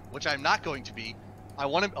imposter, which I'm not going to be, I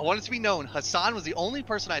want it to be known Hassan was the only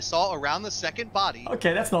person I saw around the second body.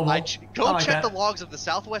 Okay, that's normal. Go check the logs of the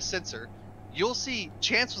southwest sensor. You'll see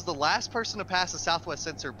Chance was the last person to pass the southwest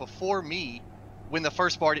sensor before me when the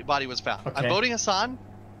first body was found. Okay. I'm voting Hassan.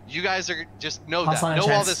 You guys are just know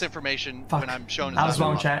all this information when I'm shown. I was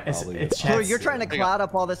wrong, chat. It's Chance. So you're trying to cloud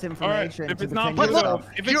up all this information. Right. If it's not Pluto,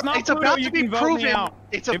 it's about to be proven.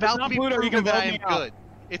 It's about to be proven that I am good.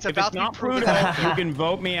 It's about to be proven. You can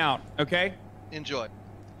vote me out. Okay. Enjoy.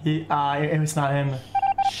 It's not him.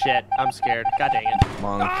 Shit, I'm scared. God dang it.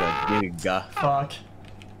 Monka giga. Fuck.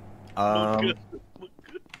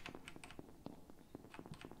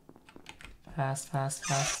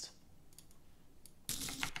 Fast.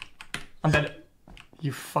 I'm dead.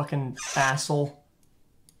 You fucking asshole.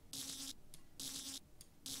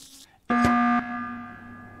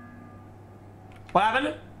 What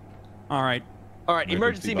happened? All right,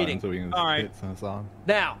 emergency meeting. So all right.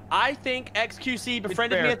 Now, I think XQC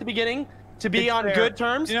befriended me at the beginning to be on good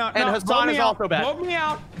terms, and Hassan is also bad. Vote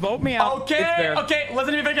me out. Okay,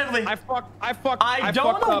 listen to me very carefully. I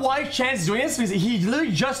don't know why Chance is doing this because he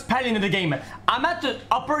literally just passed into the game. I'm at the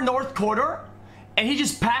upper north quarter, and he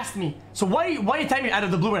just passed me. So why are you telling me out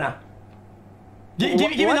of the blue right now?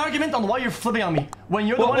 Give me an argument on why you're flipping on me when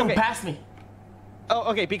you're the one who passed me. Oh,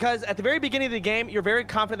 okay, because at the very beginning of the game, you're very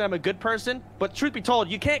confident that I'm a good person, but truth be told,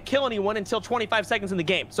 you can't kill anyone until 25 seconds in the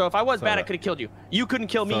game. So if I was bad, I could have killed you. You couldn't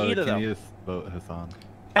kill me either, though. Can you just vote Hassan?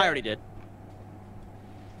 I already did.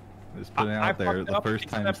 Just putting it out there, the first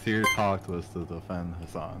time Seer talked was to defend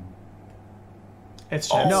Hassan. It's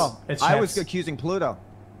Chance. No, I was accusing Pluto,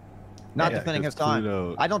 not defending Hassan.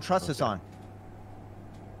 Pluto, I don't trust Hassan.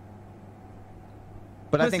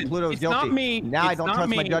 But listen, I think Pluto's guilty. Not me. Now I don't trust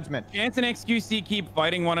my judgment. Chance and XQC keep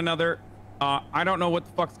fighting one another. I don't know what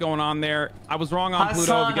the fuck's going on there. I was wrong on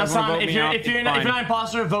Pluto. Hassan, if you're not an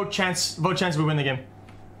imposter, vote Chance. Vote Chance. We win the game.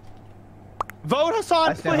 Vote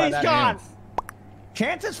Hassan, please, God.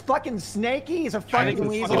 Chance is fucking snaky. He's a fucking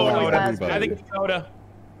weasel. I think it's Soda.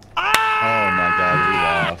 Oh my God, we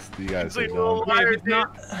lost. You guys are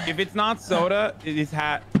dumb. If it's not Soda, his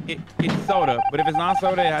hat. it's soda. But if it's not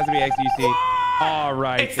soda, it has to be xQc. All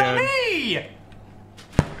right, it's not me.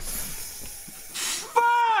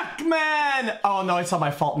 Fuck, man. Oh no, it's not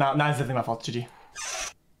my fault now. Now it's definitely my fault. GG.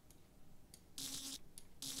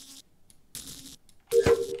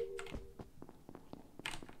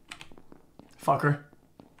 Fucker.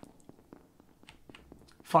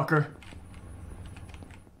 Fucker.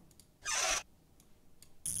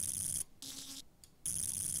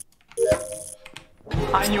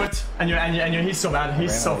 I knew it. I knew. He's so bad.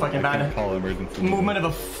 He's so fucking bad. Call emergency. Movement of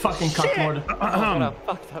a fucking cucklord. What a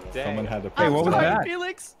fucked up day. Someone had to. Hey, what was that?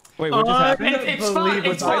 Felix? Wait, what just happened? It's fine.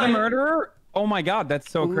 Was I the murderer? Oh my god,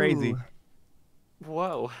 that's so crazy.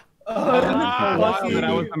 Whoa. Wild that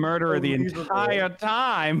I was the murderer the entire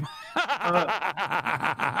time.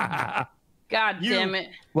 God damn it.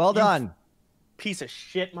 Well done. Piece of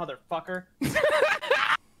shit, motherfucker.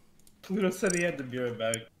 Pluto said he had to be right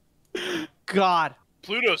back. God.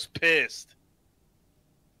 Pluto's pissed.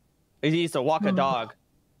 He used to walk a dog.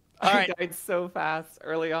 All right. I died so fast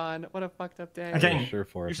early on. What a fucked up day. Again,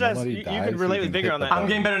 Surefour. You can relate with Vigor on that. I'm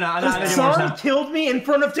getting better now. Son killed me in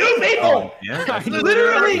front of 2 people. Oh, yeah. I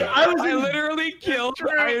literally killed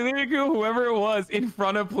whoever it was in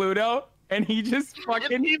front of Pluto, and he just fucking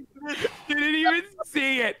didn't even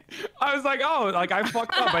see it. I was like, oh, like I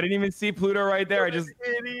fucked up. I didn't even see Pluto right there. I just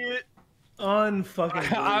idiot.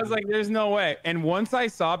 Unfucking. I was like, there's no way. And once I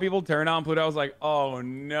saw people turn on Pluto, I was like, oh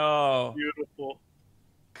no. Beautiful.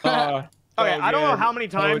 Okay, I don't know how many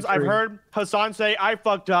times I've heard Hassan say, I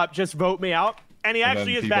fucked up, just vote me out. And he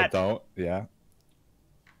actually is bad. Don't. Yeah.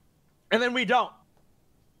 And then we don't.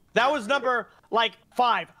 That was number, like,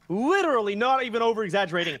 5. Literally, not even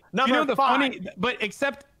over-exaggerating. Number 5. Funny, but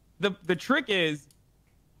except the trick is,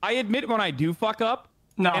 I admit when I do fuck up,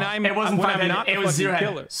 no, and it wasn't 5-headed. It was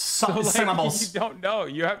 0-headed. So, like, you don't know.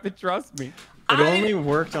 You have to trust me. It only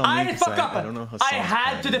worked on me. I didn't fuck up. I don't know how. I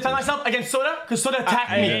had to defend myself against Soda because Soda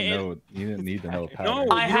attacked me. You didn't need to know powder. No,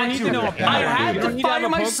 I had to know. I had to fire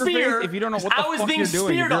my spear. If you don't know what the I was fuck being you're doing,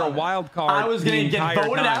 speared you're a on. wild card. I was gonna get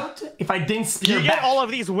voted out if I didn't spear You back. get all of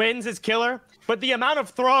these wins as killer, but the amount of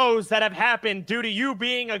throws that have happened due to you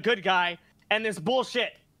being a good guy and this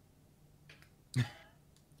bullshit,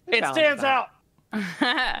 it stands out.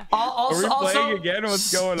 Also, again?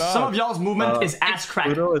 What's going on? Some of y'all's movement is ass crack.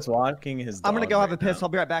 Pluto is walking his dog. I'm gonna go have a piss. I'll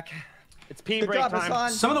be right back. It's pee break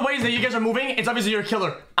time. Some of the ways that you guys are moving, it's obviously you're a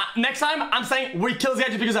killer. Next time, I'm saying we kill this guy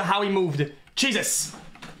just because of how he moved. Jesus.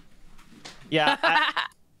 Yeah.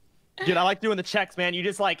 Dude, I like doing the checks, man. You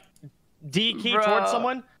just like D key towards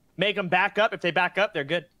someone, make them back up. If they back up, they're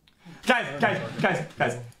good. Guys.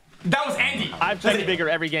 That was Andy. I've played Bigger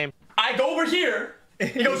every game. I go over here.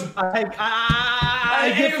 He goes.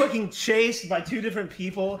 I get fucking chased by 2 different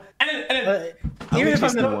people. And then even if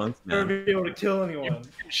I'm not never be able to kill anyone.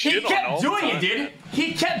 He kept doing it, dude.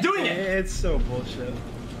 He kept doing it. It's so bullshit.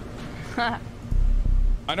 I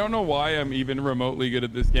don't know why I'm even remotely good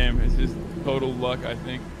at this game. It's just total luck, I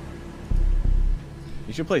think.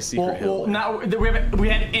 You should play Secret Hill. Well, now we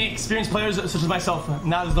had inexperienced players such as myself.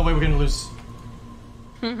 Now there's no way we're gonna lose.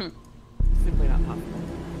 Simply not possible.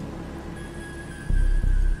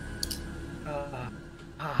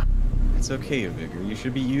 It's okay, Vigor. You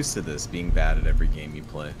should be used to this, being bad at every game you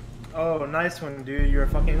play. Oh, nice one, dude. You're a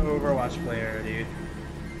fucking Overwatch player, dude.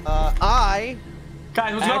 I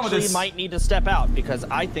Guys, what's wrong with this? might need to step out because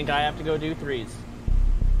I think I have to go do 3s.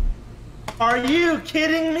 Are you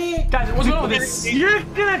kidding me? Guys, what's going on with this? You're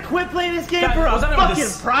gonna quit playing this game Guys, for a what's up with fucking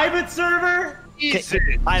this? private server?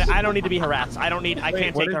 I don't need to be harassed. I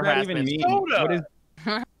can't take the harassment. What is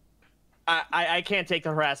I can't take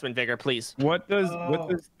the harassment, Vigor, please. what does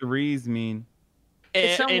 3s mean?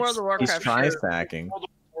 It's some World of Warcraft. He's try-stacking. World of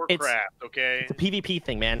Warcraft, okay? It's a PvP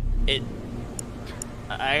thing, man.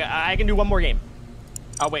 I can do 1 more game.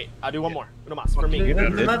 Oh wait, I'll do 1 more. No mas for me.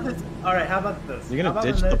 Alright, how about this? You're gonna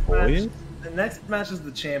ditch the boys? The next match is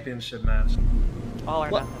the championship match. All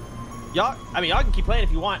or nothing. Y'all can keep playing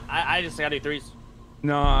if you want. I just gotta do 3s.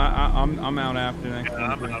 No, I'm out after next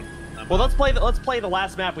time. Well, let's play the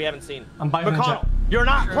last map we haven't seen. McConnell, you're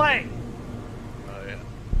not playing.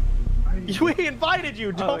 We invited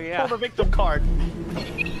you. Don't pull the victim card.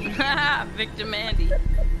 Victim Andy.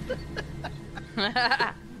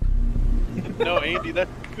 No, Andy,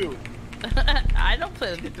 that's cool. I don't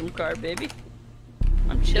play the victim card, baby.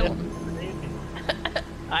 I'm chilling.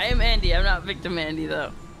 I am Andy. I'm not Victim Andy,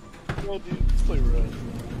 though. Well, dude, let's play Rust.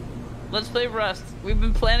 Let's play Rust. We've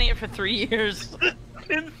been planning it for 3 years.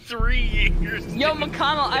 In 3 years. Yo,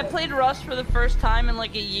 McConnell, I played Rust for the first time in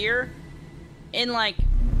like a year. In like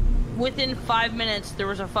within 5 minutes there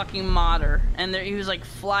was a fucking modder, and he was like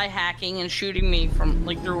fly hacking and shooting me from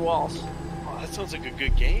like through walls. Oh, that sounds like a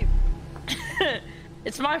good game.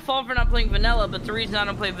 It's my fault for not playing vanilla, but the reason I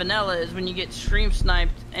don't play vanilla is when you get stream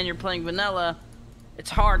sniped and you're playing vanilla, it's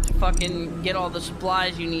hard to fucking get all the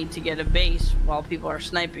supplies you need to get a base while people are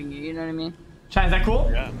sniping you, you know what I mean? Chad, is that cool?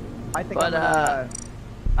 Yeah. I think But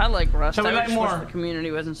I like Rust. So we I like wish more. the community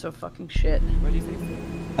wasn't so fucking shit. What do you think?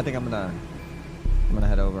 I think I'm gonna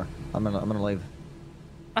head over. I'm gonna leave.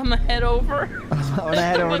 I'm gonna head over. I'm gonna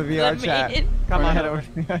head over to VR chat. Come on.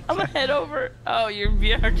 I'm gonna head over. Oh, you're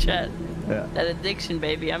VR chat. Yeah. That addiction,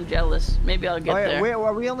 baby. I'm jealous. Maybe I'll get there. Wait,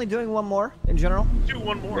 are we only doing one more in general? Do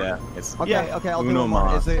one more. Yeah. It's Okay, I'll do Uno one more.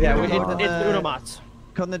 Mas. Is it, Yeah, is it it's Uno Mas.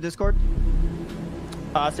 code in the Discord?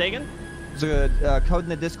 Say again? Is it code in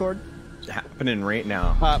the Discord? It's happening right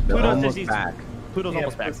now. They're Pluto's almost just back. Pluto's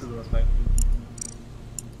almost back. Pluto's almost back.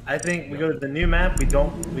 I think we go to the new map. We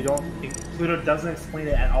don't. Pluto doesn't explain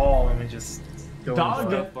it at all, and we just go.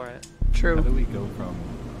 Dog. For it. True. How do we go from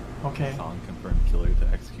Okay. Hassan confirmed killer to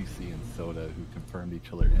xQc and Soda, who confirmed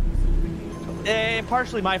each other innocent?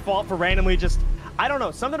 Partially my fault for randomly just, I don't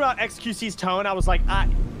know, something about xQc's tone. I was like,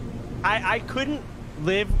 I couldn't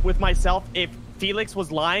live with myself if Felix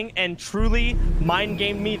was lying and truly mind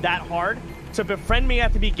gamed me that hard to befriend me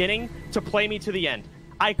at the beginning to play me to the end.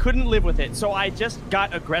 I couldn't live with it, so I just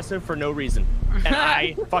got aggressive for no reason, and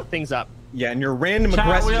I fucked things up. Yeah, and your random Chad,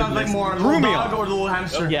 we aggressiveness have like more threw me dog off. or the little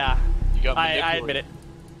hamster. Yeah, You got I admit it.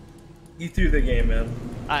 You threw the game, man.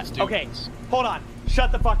 Okay, hold on.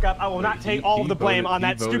 Shut the fuck up. I will not take all of the blame on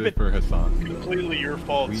that stupid. For Hassan. Completely your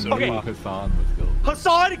fault. We So knew Hassan was guilty.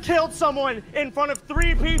 Hassan killed someone in front of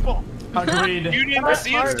 3 people. Agreed. you didn't It's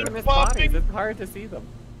see hard him to miss popping. bodies. It's hard to see them.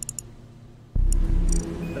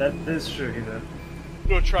 That is true, he did. I'm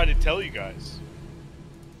gonna try to tell you guys.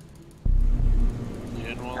 You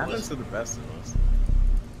didn't want to Happens listen. to the best of us.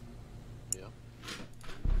 Yeah.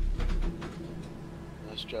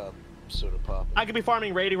 Nice job, Soda Pop. I could be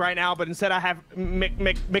farming raiding right now, but instead I have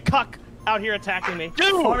McCuck out here attacking me.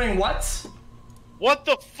 Dude! Farming what? What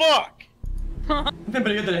the fuck? I think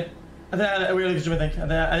pretty good today. I think I really good, I think.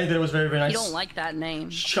 I think that it was very, very nice. You don't like that name.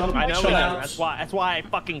 Shut I know chill we out. do. That's why I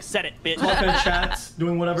fucking said it, bitch. Talking in chats,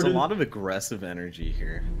 doing whatever. There's a dude. lot of aggressive energy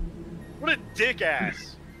here. What a dick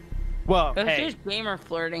ass. Well, It's hey, just gamer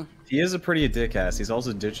flirting. He is a pretty dick ass. He's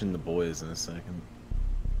also ditching the boys in a second.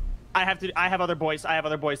 I have other boys.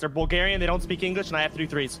 They're Bulgarian. They don't speak English, and I have to do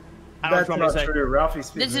threes. I don't know That's what you want me not to say. true. Ralphie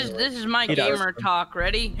speaks. This is my He does. gamer talk.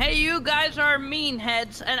 Ready? Hey, you guys are mean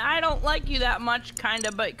heads, and I don't like you that much,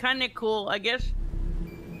 kinda, but kinda cool, I guess.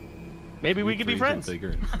 Maybe we could be friends. Is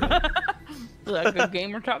that good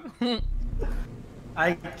gamer talk?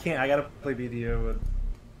 I can't. I gotta play BDO with.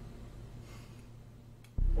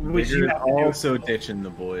 Which you Bigger have to do. also ditching the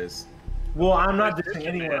boys. Well, I'm not ditching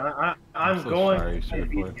anyone. I'm so going. sorry, to play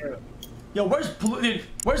Surefour. BDO. Yo, where's Pluto?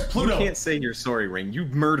 Where's You Pluto? can't say you're sorry, Rain. You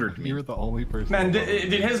murdered me. You're the only person. Man, did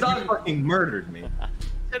his You dog? fucking murdered me.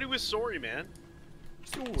 Said he was sorry, man.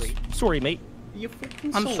 Sorry, mate. You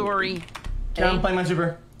fucking I'm sorry. Yeah, I'm playing my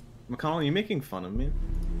super. McConnell, you making fun of me?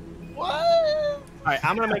 What? All right,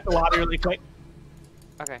 I'm gonna make the lobby really quick.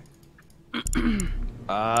 Okay.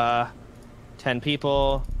 10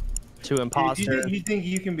 people, 2 imposters. You think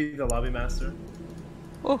you can be the lobby master?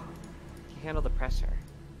 Oh, You handle the pressure.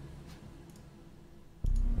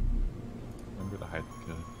 Remember to hide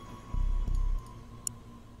the code.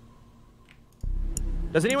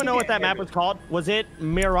 Does anyone know what that map was called? Was it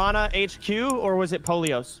Mirana HQ or was it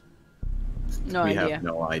Polios? no We idea. have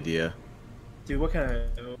no idea. Dude, what kind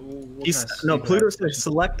of? No, Pluto said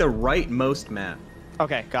select the rightmost map.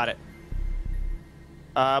 Okay, got it.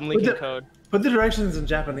 I'm linking the- code. Put the directions in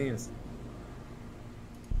Japanese.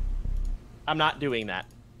 I'm not doing that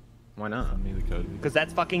Why not? Send me the code. because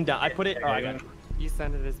that's fucking dumb. I put it. Oh, I got it. You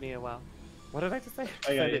send it as me as well. What did I just say? I got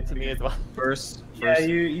Send it. it to me as well. First. Yeah,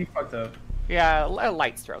 you fucked up. Yeah, a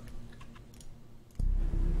light stroke.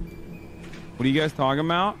 What are you guys talking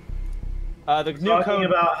about? The new Talking code.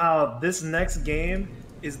 about how this next game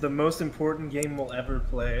is the most important game we'll ever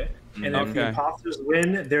play, and if the Okay. imposters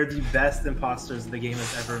win, they're the best imposters the game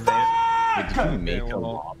has ever made. Did you make Okay, a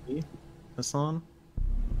well- lobby, Hassan?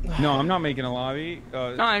 No, I'm not making a lobby.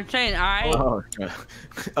 No, I'm saying I. Oh,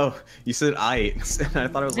 oh, you said I. I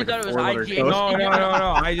thought it was You like thought a it was 4-letter IG. code.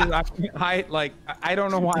 No. I like, I don't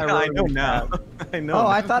know why I Yeah, I wrote know it now. down. I know. Oh,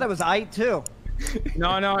 I thought it was IT too.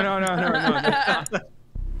 No.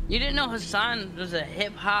 You didn't know Hassan was a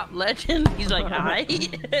hip hop legend? He's like, I.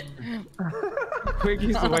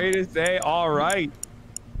 Quickest way to say all right.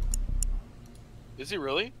 Is he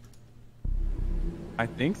really? I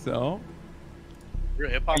think so. You're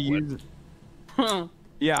a hip hop legend.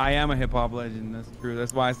 Yeah, I am a hip hop legend. That's true.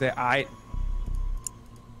 That's why I say I.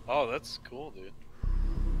 Oh, that's cool, dude.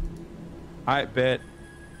 I bet.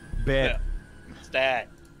 Yeah. Stat.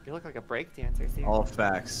 You look like a break dancer. See? All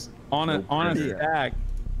facts. On a stack.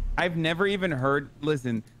 I've never even heard.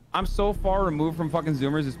 Listen, I'm so far removed from fucking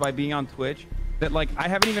Zoomers just by being on Twitch that like I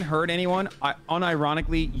haven't even heard anyone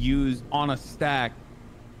unironically use on a stack.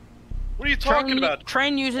 What are you talking about?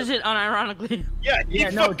 Train uses it unironically.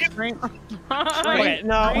 Yeah, no, fucking... Okay,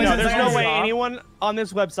 no, there's no way anyone on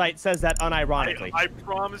this website says that unironically. I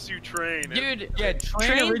promise you, Train. Dude, yeah,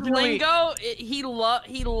 Train lingo, he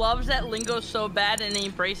loves that lingo so bad and he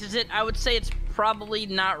embraces it. I would say it's probably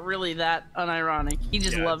not really that unironic. He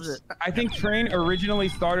just loves it. I think Train originally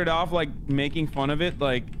started off like making fun of it,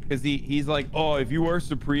 like because he's like, oh, if you wear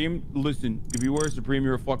Supreme, listen, if you wear Supreme,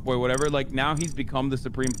 you're a fuckboy, whatever. Like now he's become the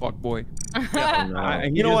Supreme fuckboy.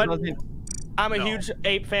 You know what? I'm a huge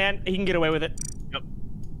Ape fan. He can get away with it. Yep.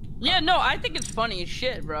 Yeah, no, I think it's funny as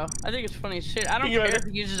shit, bro. I think it's funny as shit. I don't care if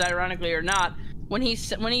he uses ironically or not. When he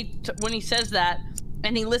says that,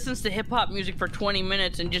 and he listens to hip hop music for 20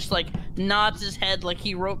 minutes and just like nods his head like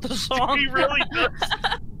he wrote the song. He really does.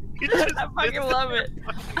 I fucking love it.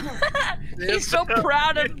 He's so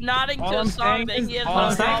proud of nodding to a song that he has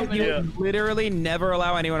no problem You in. literally never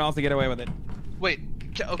allow anyone else to get away with it. Wait,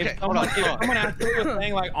 okay, if someone actually was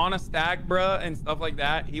saying like on a stack, bruh, and stuff like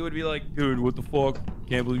that, he would be like, dude, what the fuck?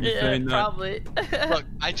 Can't believe you're saying that. Probably. Look,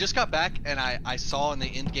 I just got back and I saw in the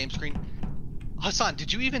end game screen. Hassan,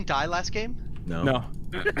 did you even die last game? No.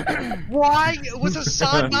 Why was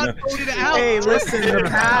Hassan not voted out? Hey, listen, the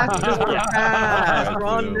past is the past. We're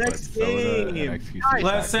on next game.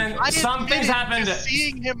 Listen, some things happened.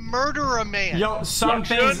 Seeing him murder a man. Yo, some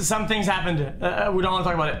things happened. We don't want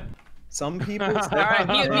to talk about it. Some people. Alright,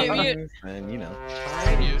 mute. And you know.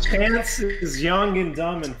 Chance is young and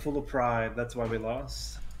dumb and full of pride. That's why we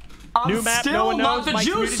lost. New map, still no one knows. not the Mike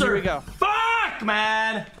muted, juicer. here we go. Fuck,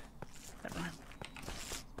 man.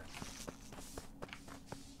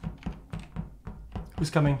 Who's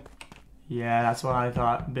coming? Yeah, that's what I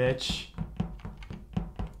thought, bitch.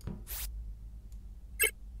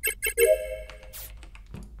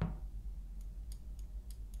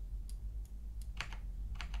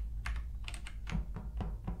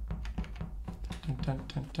 Dun,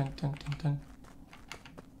 dun, dun, dun, dun, dun.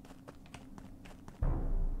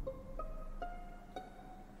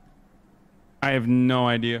 I have no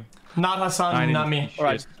idea. Not Hassan, not me. All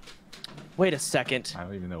right. Wait a second. I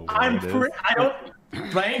don't even know. I'm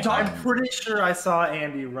pretty sure I saw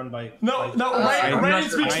Andy run by. No, Rain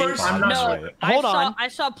speaks first. I'm not sure. Hold on. I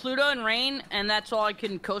saw Pluto and Rain, and that's all I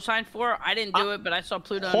can co-sign for. I didn't do it, but I saw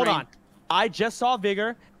Pluto and Hold Rain. on. I just saw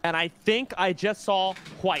Vigor, and I think I just saw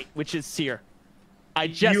White, which is Seer. I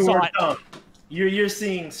just saw it. Dumb. You're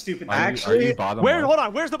seeing stupid. Actually, Hold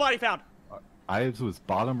on. Where's the body found? I was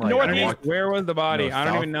bottom right. Northeast. Where was the body? No, I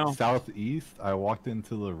don't even know. Southeast. I walked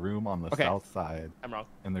into the room on the south side. I'm wrong.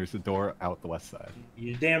 And there's a door out the west side.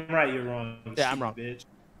 You're damn right. You're wrong. Yeah, I'm wrong. Bitch.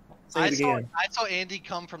 I saw Andy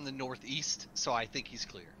come from the northeast, so I think he's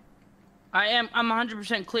clear. I'm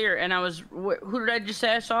 100% clear, and I was. Who did I just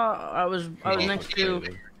say I saw? I was next to.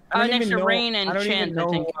 Next to Rain and Chance. I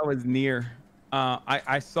think I was near.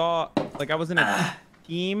 I saw like I was in a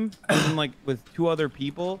team. I was in like with 2 other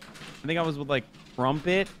people. I think I was with like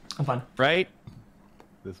Trumpet. I'm fine. Right?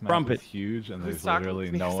 This map is huge, and there's literally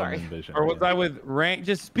no one in vision. Or was I with Rank?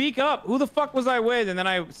 Just speak up. Who the fuck was I with? And then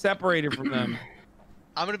I separated from them.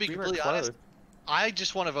 I'm gonna be completely honest. I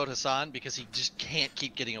just want to vote Hassan because he just can't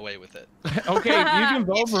keep getting away with it. Okay, you can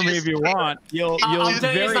vote for me if you want. You'll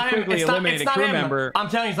very quickly eliminate a crew member. I'm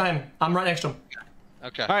telling you, it's not him. I'm right next to him.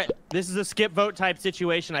 Okay. All right. This is a skip vote type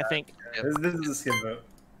situation, I think. This is a skip vote.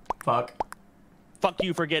 Fuck. Fuck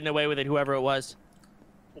you for getting away with it, whoever it was.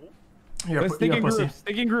 Let's stick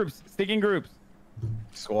in groups.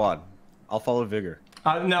 Squad. I'll follow Vigor.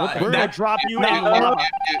 No, we're gonna drop you in.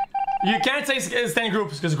 You can't say stay in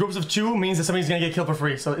groups because groups of 2 means that somebody's gonna get killed for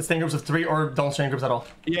free. So it's stay in groups of 3 or don't stay in groups at all.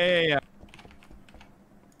 Yeah.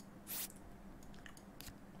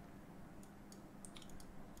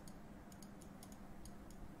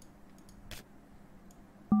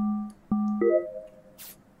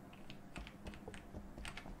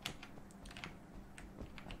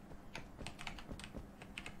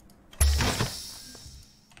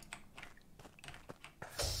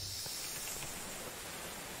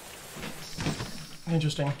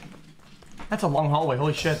 Interesting. That's a long hallway,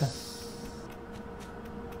 holy shit.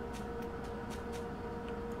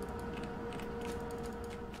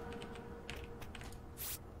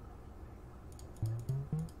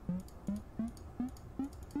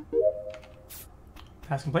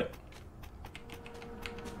 Task complete.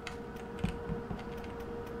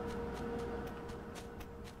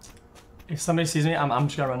 If somebody sees me, I'm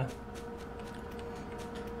just gonna run.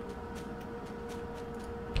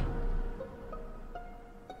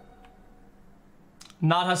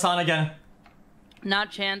 Not Hassan again.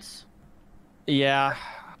 Not Chance. Yeah.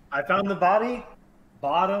 I found the body,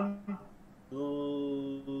 bottom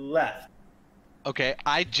left. Okay,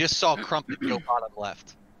 I just saw Crumpet go bottom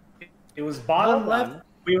left. It was bottom left.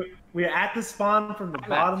 We were at the spawn from the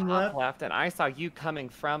bottom left, and I saw you coming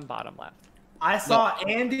from bottom left. I saw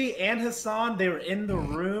Andy and Hassan. They were in the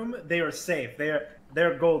room. They were safe.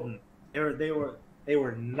 They're golden. They were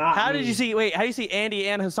not. How did you see? Wait, how do you see Andy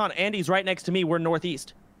and Hassan? Andy's right next to me. We're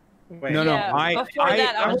northeast. Wait. No, I was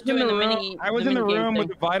in the room. I was in the room with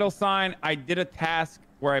the vital sign. I did a task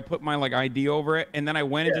where I put my ID over it, and then I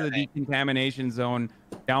went into the decontamination zone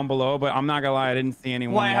down below. But I'm not gonna lie, I didn't see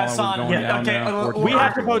anyone. Why, Hassan? We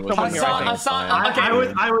have to vote someone here. Hassan, okay.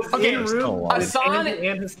 I was in the room.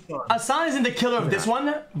 Hassan isn't the killer of this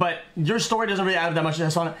one, but your story doesn't really add that much to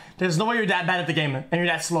Hassan. There's no way you're that bad at the game and you're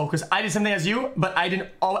that slow. Because I did something as you, but I didn't.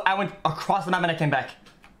 I went across the map and I came back.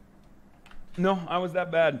 No, I was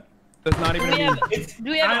that bad. That's not even me.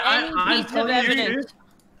 Do we have any piece of evidence?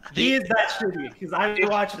 He is that shitty because I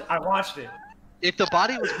watched it. If the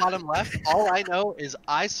body was bottom left, all I know is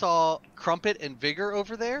I saw Crumpet and Vigor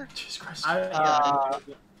over there. Jesus Christ. I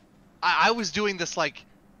was doing this like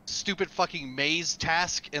stupid fucking maze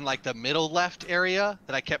task in like the middle left area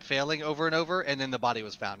that I kept failing over and over, and then the body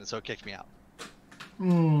was found, and so it kicked me out.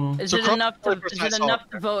 Is it enough to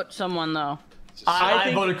vote someone though?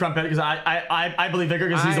 I voted Crumpet because I believe Vigor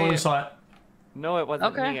because he's the one who saw it. No, it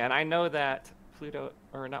wasn't me, and I know that Pluto,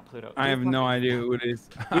 or not Pluto. I have no idea who it is.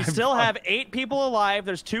 We still have 8 people alive.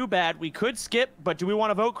 There's 2 bad. We could skip, but do we want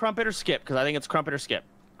to vote Crumpet or skip? Because I think it's Crumpet or skip.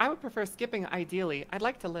 I would prefer skipping, ideally. I'd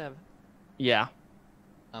like to live. Yeah.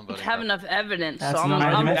 We have enough evidence, That's so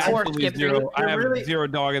I'm for skipping. I have zero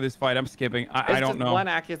dog in this fight. I'm skipping. I don't know. One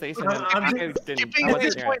accusation. Skipping at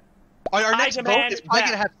this point. Our next vote is probably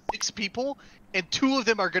gonna have 6 people, and 2 of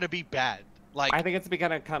them are gonna be bad. Like I think it's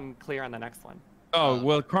gonna come clear on the next one. Oh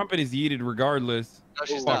well, Crumpet is yeeted regardless. No,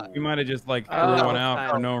 she's not. We might have just like threw one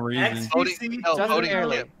out for no reason. xQc,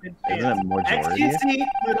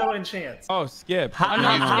 Pluto, and Chance. Oh, skip.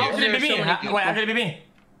 How could it be me? Wait, how could it be me?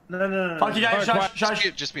 No. Fuck you guys,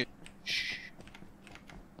 shush. Just mute.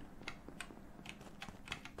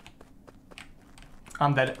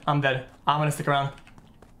 I'm dead. I'm gonna stick around.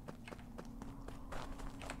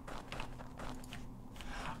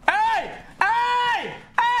 Hey!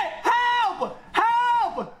 Help!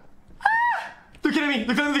 They're killing me.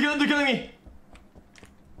 They're killing me.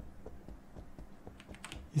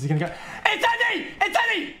 Is he gonna go?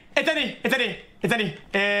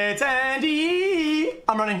 It's Andy!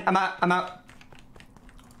 I'm running. I'm out.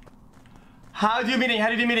 How do you do meeting?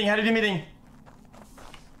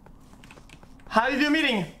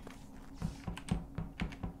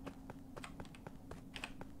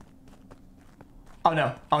 Oh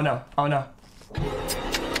no.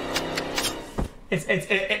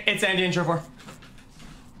 It's Andy and Surefour.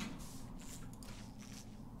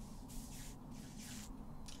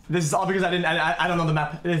 This is all because I don't know the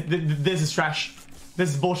map. This is trash.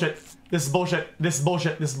 This is bullshit.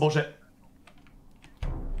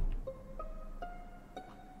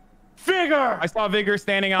 Vigor! I saw Vigor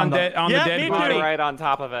standing on the dead body. Right on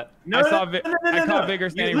top of it. I saw Vigor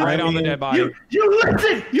standing right on the dead body. You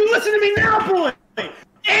listen to me now, boy!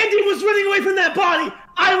 Andy was running away from that body!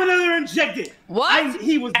 I went over and checked it! What?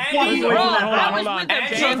 He was walking away from that body. I was with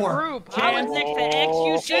the big group. I was next to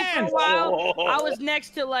xQc for a while. I was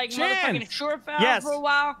next to like motherfucking Surefour for a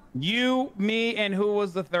while. You, me, and who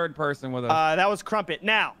was the third person with us? That was Crumpet.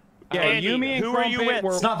 Now. Yeah, Andy, you, me, and who Crumpet were you with?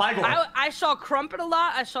 It's not Vigor. I saw Crumpet a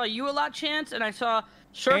lot. I saw you a lot, Chance, and I saw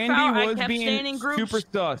Surefour. Andy was I kept being staying in groups. super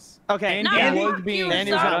sus. Okay. Andy was being.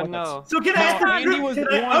 Andy was not with us. So can I ask Andy was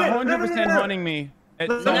 100% hunting me. At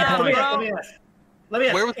some point. Let me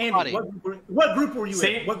ask. Where was the body? What group were you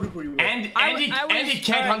in? Andy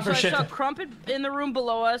can't hunt for shit. I saw Crumpet in the room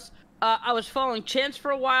below us. I was following Chance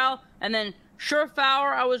for a while, and then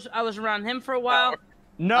Surefour. I was around him for a while.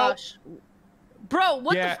 No. Bro,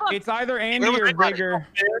 what the fuck? It's either Andy or Vigor.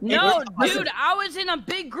 No, dude, I was in a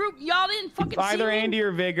big group. Y'all didn't fucking see me. It's either Andy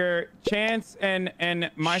or Vigor. Chance and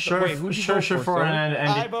my. Wait, who's Surefour and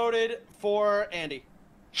I voted for Andy.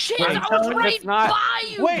 Shit, I was right by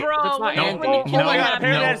you, Wait, bro. Oh my god,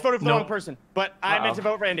 apparently I just voted for the wrong person. But I meant to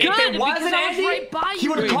vote for Andy. Good, If it wasn't Andy, right by he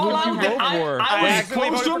you. would call out that I was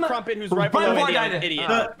close to him. Crumpet, who's right below Andy, I'm an idiot.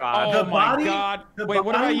 Oh my god. Wait,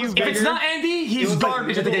 what about you, Vigor? If it's not Andy, he's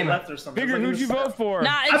garbage at the game. Vigor, who'd you vote for? Nah,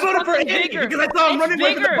 I voted for Andy because I saw him running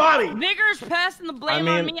away from the body. Vigor's passing the blame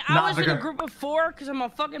on me. I was in a group of 4 because I'm a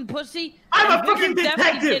fucking pussy. I'm a fucking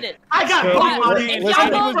detective. I got body. If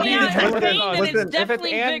y'all vote me out as Bane, then it's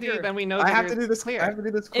definitely Vigor. Then we know I that have to do this clear. I have to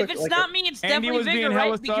do this quick. If it's not me, it's Andy definitely was being Vigor,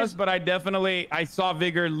 hella right? sus, but I saw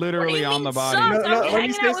Vigor literally on the body. Let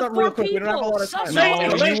me say something real quick. We don't have a lot of time.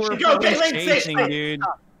 No, you were chasing, dude.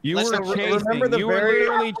 You were chasing. You were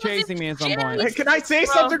literally chasing me at some point. Hey, can I say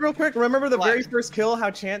something real quick? Remember the very first kill? How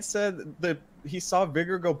Chance said that he saw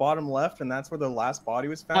Vigor go bottom left, and that's where the last body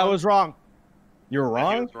was found. I was wrong. You were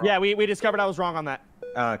wrong? Yeah, we discovered I was wrong on that.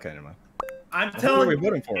 Okay, never mind. I'm telling you,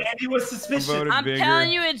 voting for? Andy was suspicious. I'm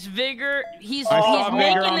telling you, it's Vigor. He's Vigor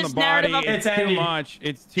making on this the body. narrative up. It's too much.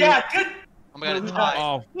 It's too. Yeah, good. Oh my god, it's tied.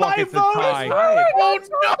 Oh fuck! It's a tie. Oh,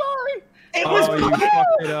 sorry. It was Oh, you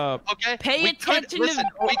fucked it up. Okay. Pay attention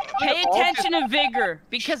to Vigor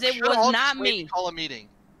because it was not me. Call a meeting.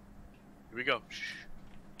 Here we go.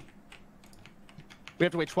 We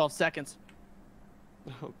have to wait 12 seconds.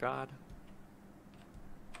 Oh god.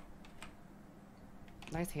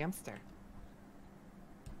 Nice hamster.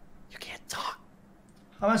 You can't talk.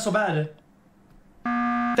 How am I so bad?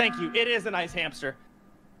 Thank you. It is a nice hamster.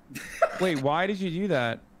 Wait, why did you do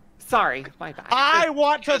that? Sorry, my bad. I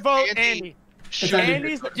want to vote Andy.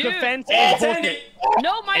 Andy's defense is bullshit.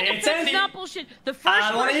 No, my defense is not bullshit. The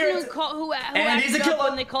first person who acted up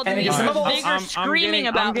when they called me was Vigor screaming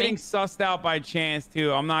about me. I'm getting sussed out by Chance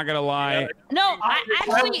too. I'm not gonna lie. No, I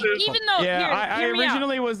actually, even though I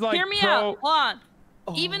originally was like, hear me out. Hold on.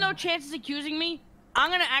 Even though Chance is accusing me, I'm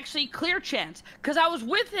gonna actually clear Chance because I was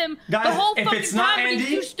with him the whole fucking time. But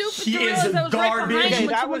he's too stupid to realize I was right behind him.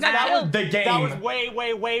 That was the game. That was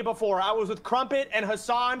way before. I was with Crumpet and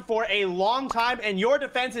Hassan for a long time, and your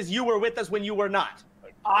defense is you were with us when you were not.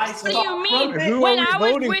 What do you mean? When I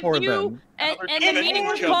was with you and the meeting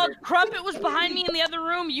was called, Crumpet was behind me in the other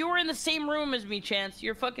room. You were in the same room as me, Chance.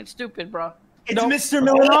 You're fucking stupid, bro. It's Mr.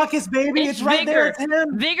 Milanakis, baby. It's right there. It's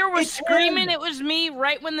him. Vigor was screaming it was me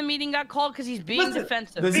right when the meeting got called because he's being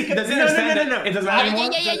defensive. Does he understand that it doesn't matter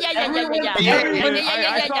anymore?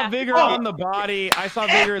 I saw Vigor on the body. I saw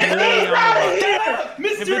Vigor literally on the body.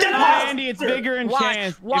 If it's not Andy, it's Vigor and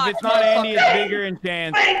Chance. If it's not Andy, it's Vigor and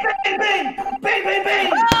Chance. Bang, bang, bang! Bang, bang,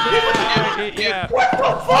 bang! Yeah. What the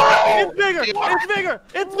fuck? It's Vigor! It's Vigor!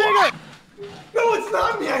 It's Vigor! No, it's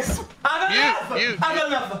not me. I got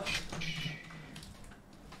enough.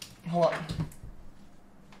 Hold on.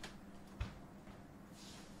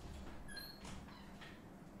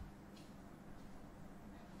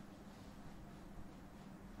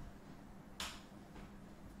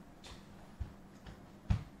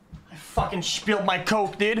 I fucking spilled my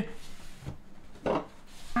Coke, dude.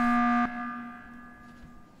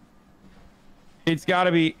 It's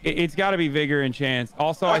gotta be Vigor and Chance.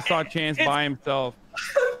 Also, I saw Chance by himself.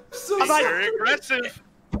 Very aggressive.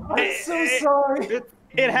 I'm so sorry.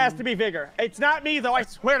 It has to be Vigor. It's not me, though. I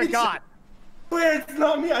swear to God. It's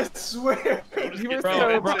not me. I swear. Bro,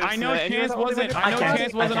 I know Chance wasn't.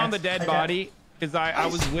 On the dead body because I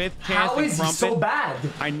was with Chance and Crumpet. How is he so bad?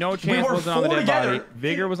 I know Chance wasn't on the dead body.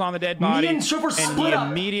 Vigor was on the dead body, and he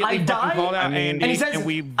immediately fucking called out Andy, and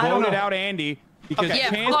we voted out Andy because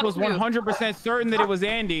Chance was 100% certain that it was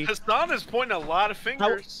Andy. Hassan is pointing a lot of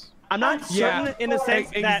fingers. I'm not certain in the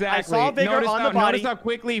sense that I saw Vigor on the body. Notice how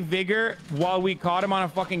quickly Vigor, while we caught him on a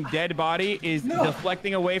fucking dead body, is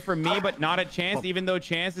deflecting away from me, but not at Chance, even though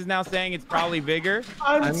Chance is now saying it's probably Vigor.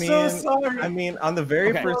 I'm so sorry. I mean, on the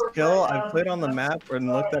very first kill, I played on the map and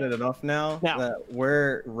looked at it enough now that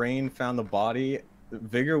where Rain found the body,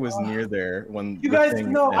 Vigor was near there when you guys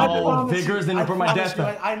know. Oh, Vigor's in for my death.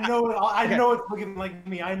 I know it. I know it's looking like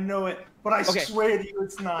me. I know it, but I swear to you,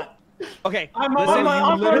 it's not. Okay, you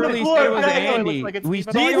literally said it was Andy. We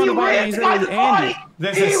saw you on the body. You said it was Andy.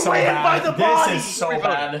 This is so bad. This is so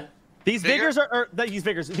bad. These Vigors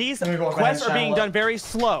these quests are being done very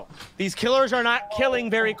slow. These killers are not killing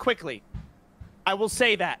very quickly. I will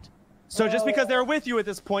say that. So just because they're with you at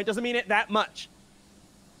this point doesn't mean it that much.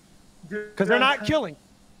 Because they're not killing.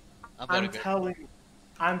 I'm telling you.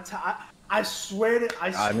 I swear to.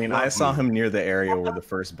 I mean, I saw him near the area where the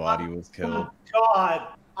first body was killed. Oh, God.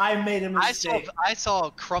 I made a mistake. I saw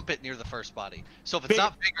Crumpet near the first body. So if it's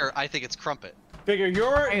not Vigor, I think it's Crumpet. Figure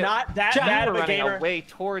you're not that bad of a gamer. Away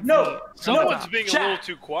towards no, someone's being a little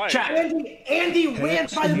too quiet. Andy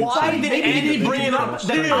went by the Why did Andy bring it up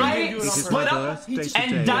that I split up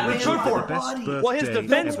and died with Surefour? Well, his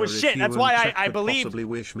defense was shit. That's why I believed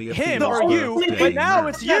him or you. But now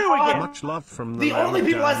it's you again. Much love from the only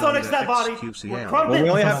people I saw next to that body were Crumpet. We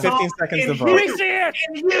only have 15 seconds to vote. We see it.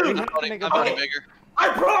 And you. I'm voting Vigor. I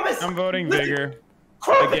promise. I'm voting Vigor.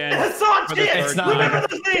 Again, it's not. Remember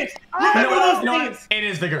those names. Remember those names. It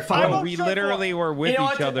is Vigor. Oh, we literally were with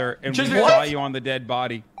each other, and we saw you on the dead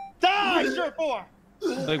body. Die, Surefour.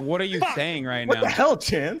 Like, what are you saying right now? What the hell,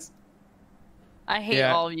 Chance? I hate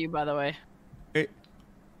all of you, by the way. All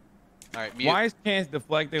right, mute. Why is Chance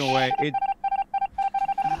deflecting away?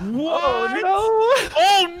 What?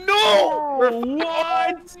 Oh no!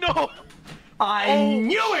 What? No! I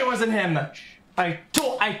knew it wasn't him. I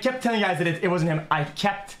kept telling you guys that it wasn't him. I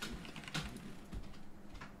kept.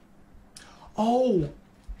 Oh.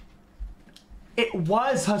 It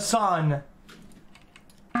was Hassan.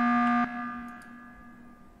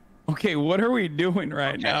 Okay, what are we doing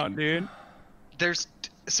right now, dude?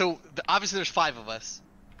 Obviously there's 5 of us.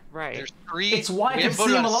 Right. There's 3. It's why we I could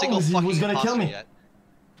see him alone because he was gonna kill me. Yet.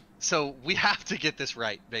 So we have to get this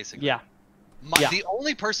right, basically. Yeah. The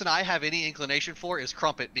only person I have any inclination for is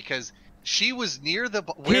Crumpet because she was near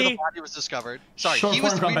where the body was discovered. Sorry, he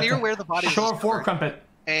was near where the body was discovered. Crumpet.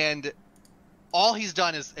 And all he's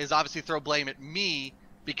done is obviously throw blame at me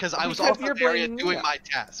because I was also in the area doing my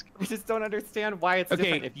task. I just don't understand why it's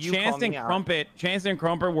different if you Chance and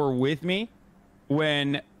Crumpet were with me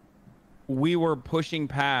when we were pushing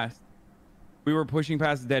past. We were pushing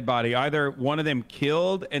past the dead body. Either one of them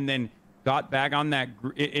killed and then got back on that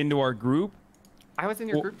into our group. I was in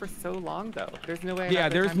your group for so long, though. There's no way. Yeah,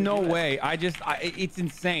 there's no way. It's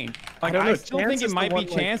insane. Like, I still think it might be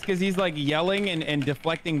Chance because he's like yelling and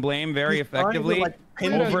deflecting blame very effectively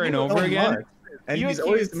over and over again. And he's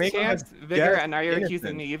always making Chance, Vigor, and now you're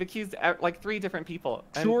accusing me. You've accused like 3 different people.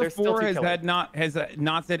 Surefour has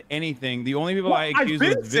not said anything. The only people I accused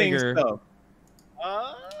was Vigor.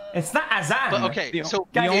 It's not Azan. But okay, so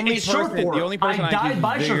the only person I accused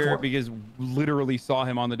was Vigor because literally saw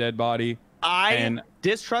him on the dead body. I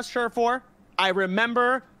distrust Surefour. I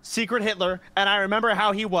remember Secret Hitler, and I remember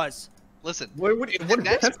how he was. Listen, if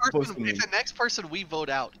the next person we vote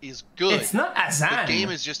out is good, it's not Azan. The game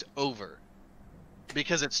is just over.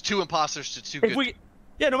 Because it's 2 imposters to 2 good.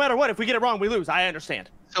 No matter what, if we get it wrong, we lose. I understand.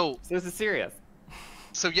 So this is serious.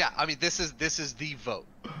 So yeah, I mean, this is the vote,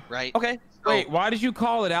 right? Okay. Wait, why did you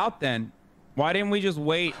call it out then? Why didn't we just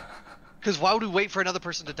wait? Because why would we wait for another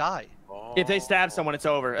person to die? If they stab someone, it's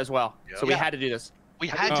over as well. Yeah. So we had to do this. We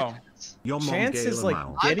had to do this. Chance is like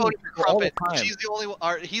I voted for Crumpet. He's the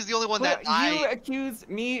only one that you accused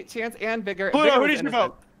me, Chance, and Vigor. Pluto, who did you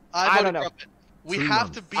vote? I don't know. Crumpet. We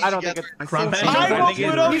have to be together. I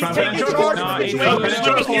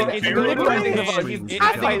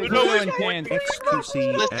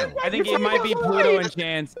think it might be Pluto and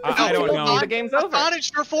Chance. I don't know. The game's over. On it,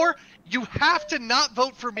 Surefour, you have to not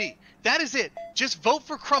vote for me. That is it. Just vote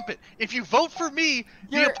for Crumpet. If you vote for me,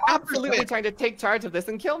 you're absolutely trying to take charge of this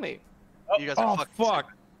and kill me. You guys are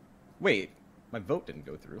fuck. Wait, my vote didn't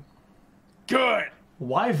go through. Good.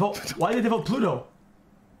 Why vote? Why did they vote Pluto?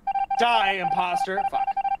 Die, imposter. Fuck.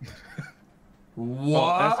 What?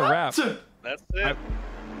 Oh, that's a wrap. That's it.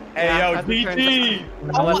 Hey, yo, GG!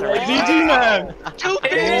 GG, man!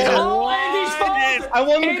 It's all Andy's fault! I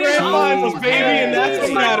won the grand finals, baby, and that's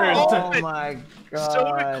what matters. Oh my god.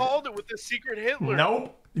 Soda called it with the Secret Hitler.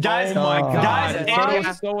 Nope. Guys, Andy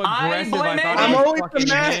was so aggressive. I'm always the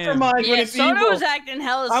mastermind when it's evil. Soda was acting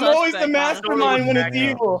hella suspect. I'm always the mastermind when it's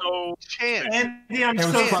evil. So, Chance. Andy, I'm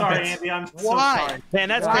so sorry, Andy. I'm so sorry. Man,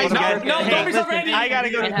 that's crazy. No, don't be sorry for Andy. I gotta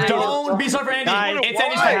go. Don't be sorry for Andy. Guys, It's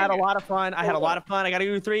Andy's I had a lot of fun. I gotta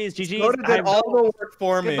do 3s. GG. Soda did all the work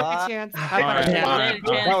for me. Chance.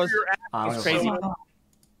 That was crazy.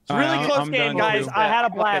 It's really close game, guys. I had a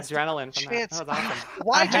blast. Adrenaline from that. That was awesome.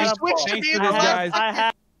 Why'd you switch to me in the left? I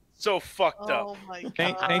had So fucked up. Oh my God.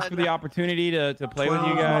 Thanks for the opportunity to play with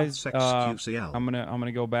you guys. xQcOW. I'm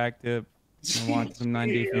gonna go back to watch some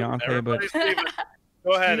 90 Day Fiancé, but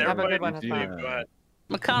Go ahead, Have a everybody. good one, Hassan. Go ahead.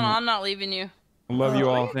 McConnell, I'm not leaving you. I love you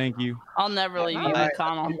all. Thank you. I'll never leave you, I'm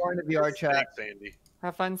McConnell. going to VR chat. Thanks, Andy.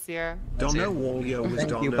 Have fun, Seer. Dono Wallyo was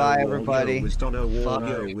Thank you. Bye, everybody. Was Dono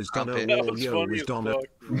Wallyo was Dono Wallyo was Dono.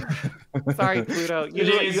 Sorry, Pluto.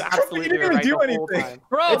 You absolutely didn't even do anything.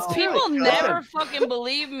 Bro, people never fucking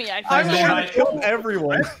believe me. I I feel want like to kill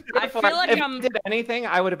everyone. I feel like if I'm. I did anything,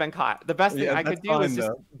 I would have been caught. The best thing I could do was just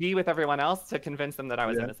though. be with everyone else to convince them that I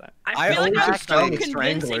was innocent. I feel like I'm so always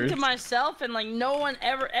convincing stranglers. to myself, and like no one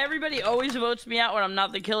ever. Everybody always votes me out when I'm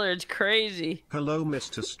not the killer. It's crazy. Hello,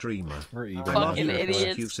 Mr. Streamer. Fucking idiots.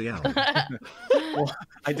 xQcOW. Well,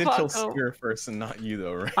 I did kill Fuck, Spear first and not you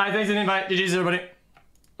though, right? Alright, thanks for the invite. GG's, everybody.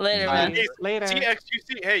 Later, man. Hey, Later. See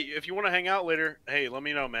xQc. Hey, if you want to hang out later, hey, let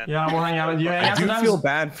me know, man. Yeah, we'll hang out with you. I do feel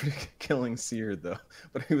bad for killing Seer though,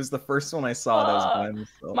 but he was the first one I saw that was by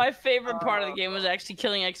himself. My favorite part of the game was actually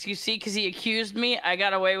killing xQc because he accused me. I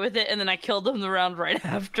got away with it, and then I killed him the round right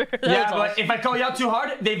after. Yeah, but if I call you out too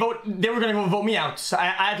hard, they were gonna go vote me out. So I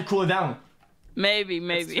had to cool it down. Maybe.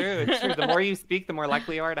 It's true. The more you speak, the more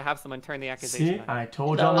likely you are to have someone turn the accusation. See, I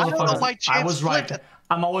told you, I don't know why I was right.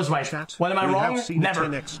 I'm always right. Chat, When am I we wrong? have seen Never. a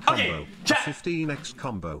 10x combo, Okay, a chat. 15x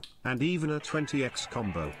combo, and even a 20x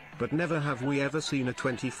combo, but never have we ever seen a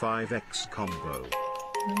 25x combo.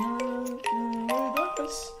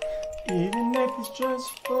 Even if it's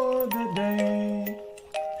just for the day.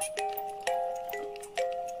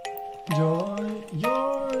 Joy,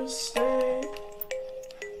 your stay.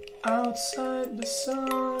 Outside the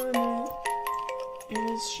sun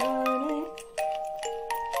is shining.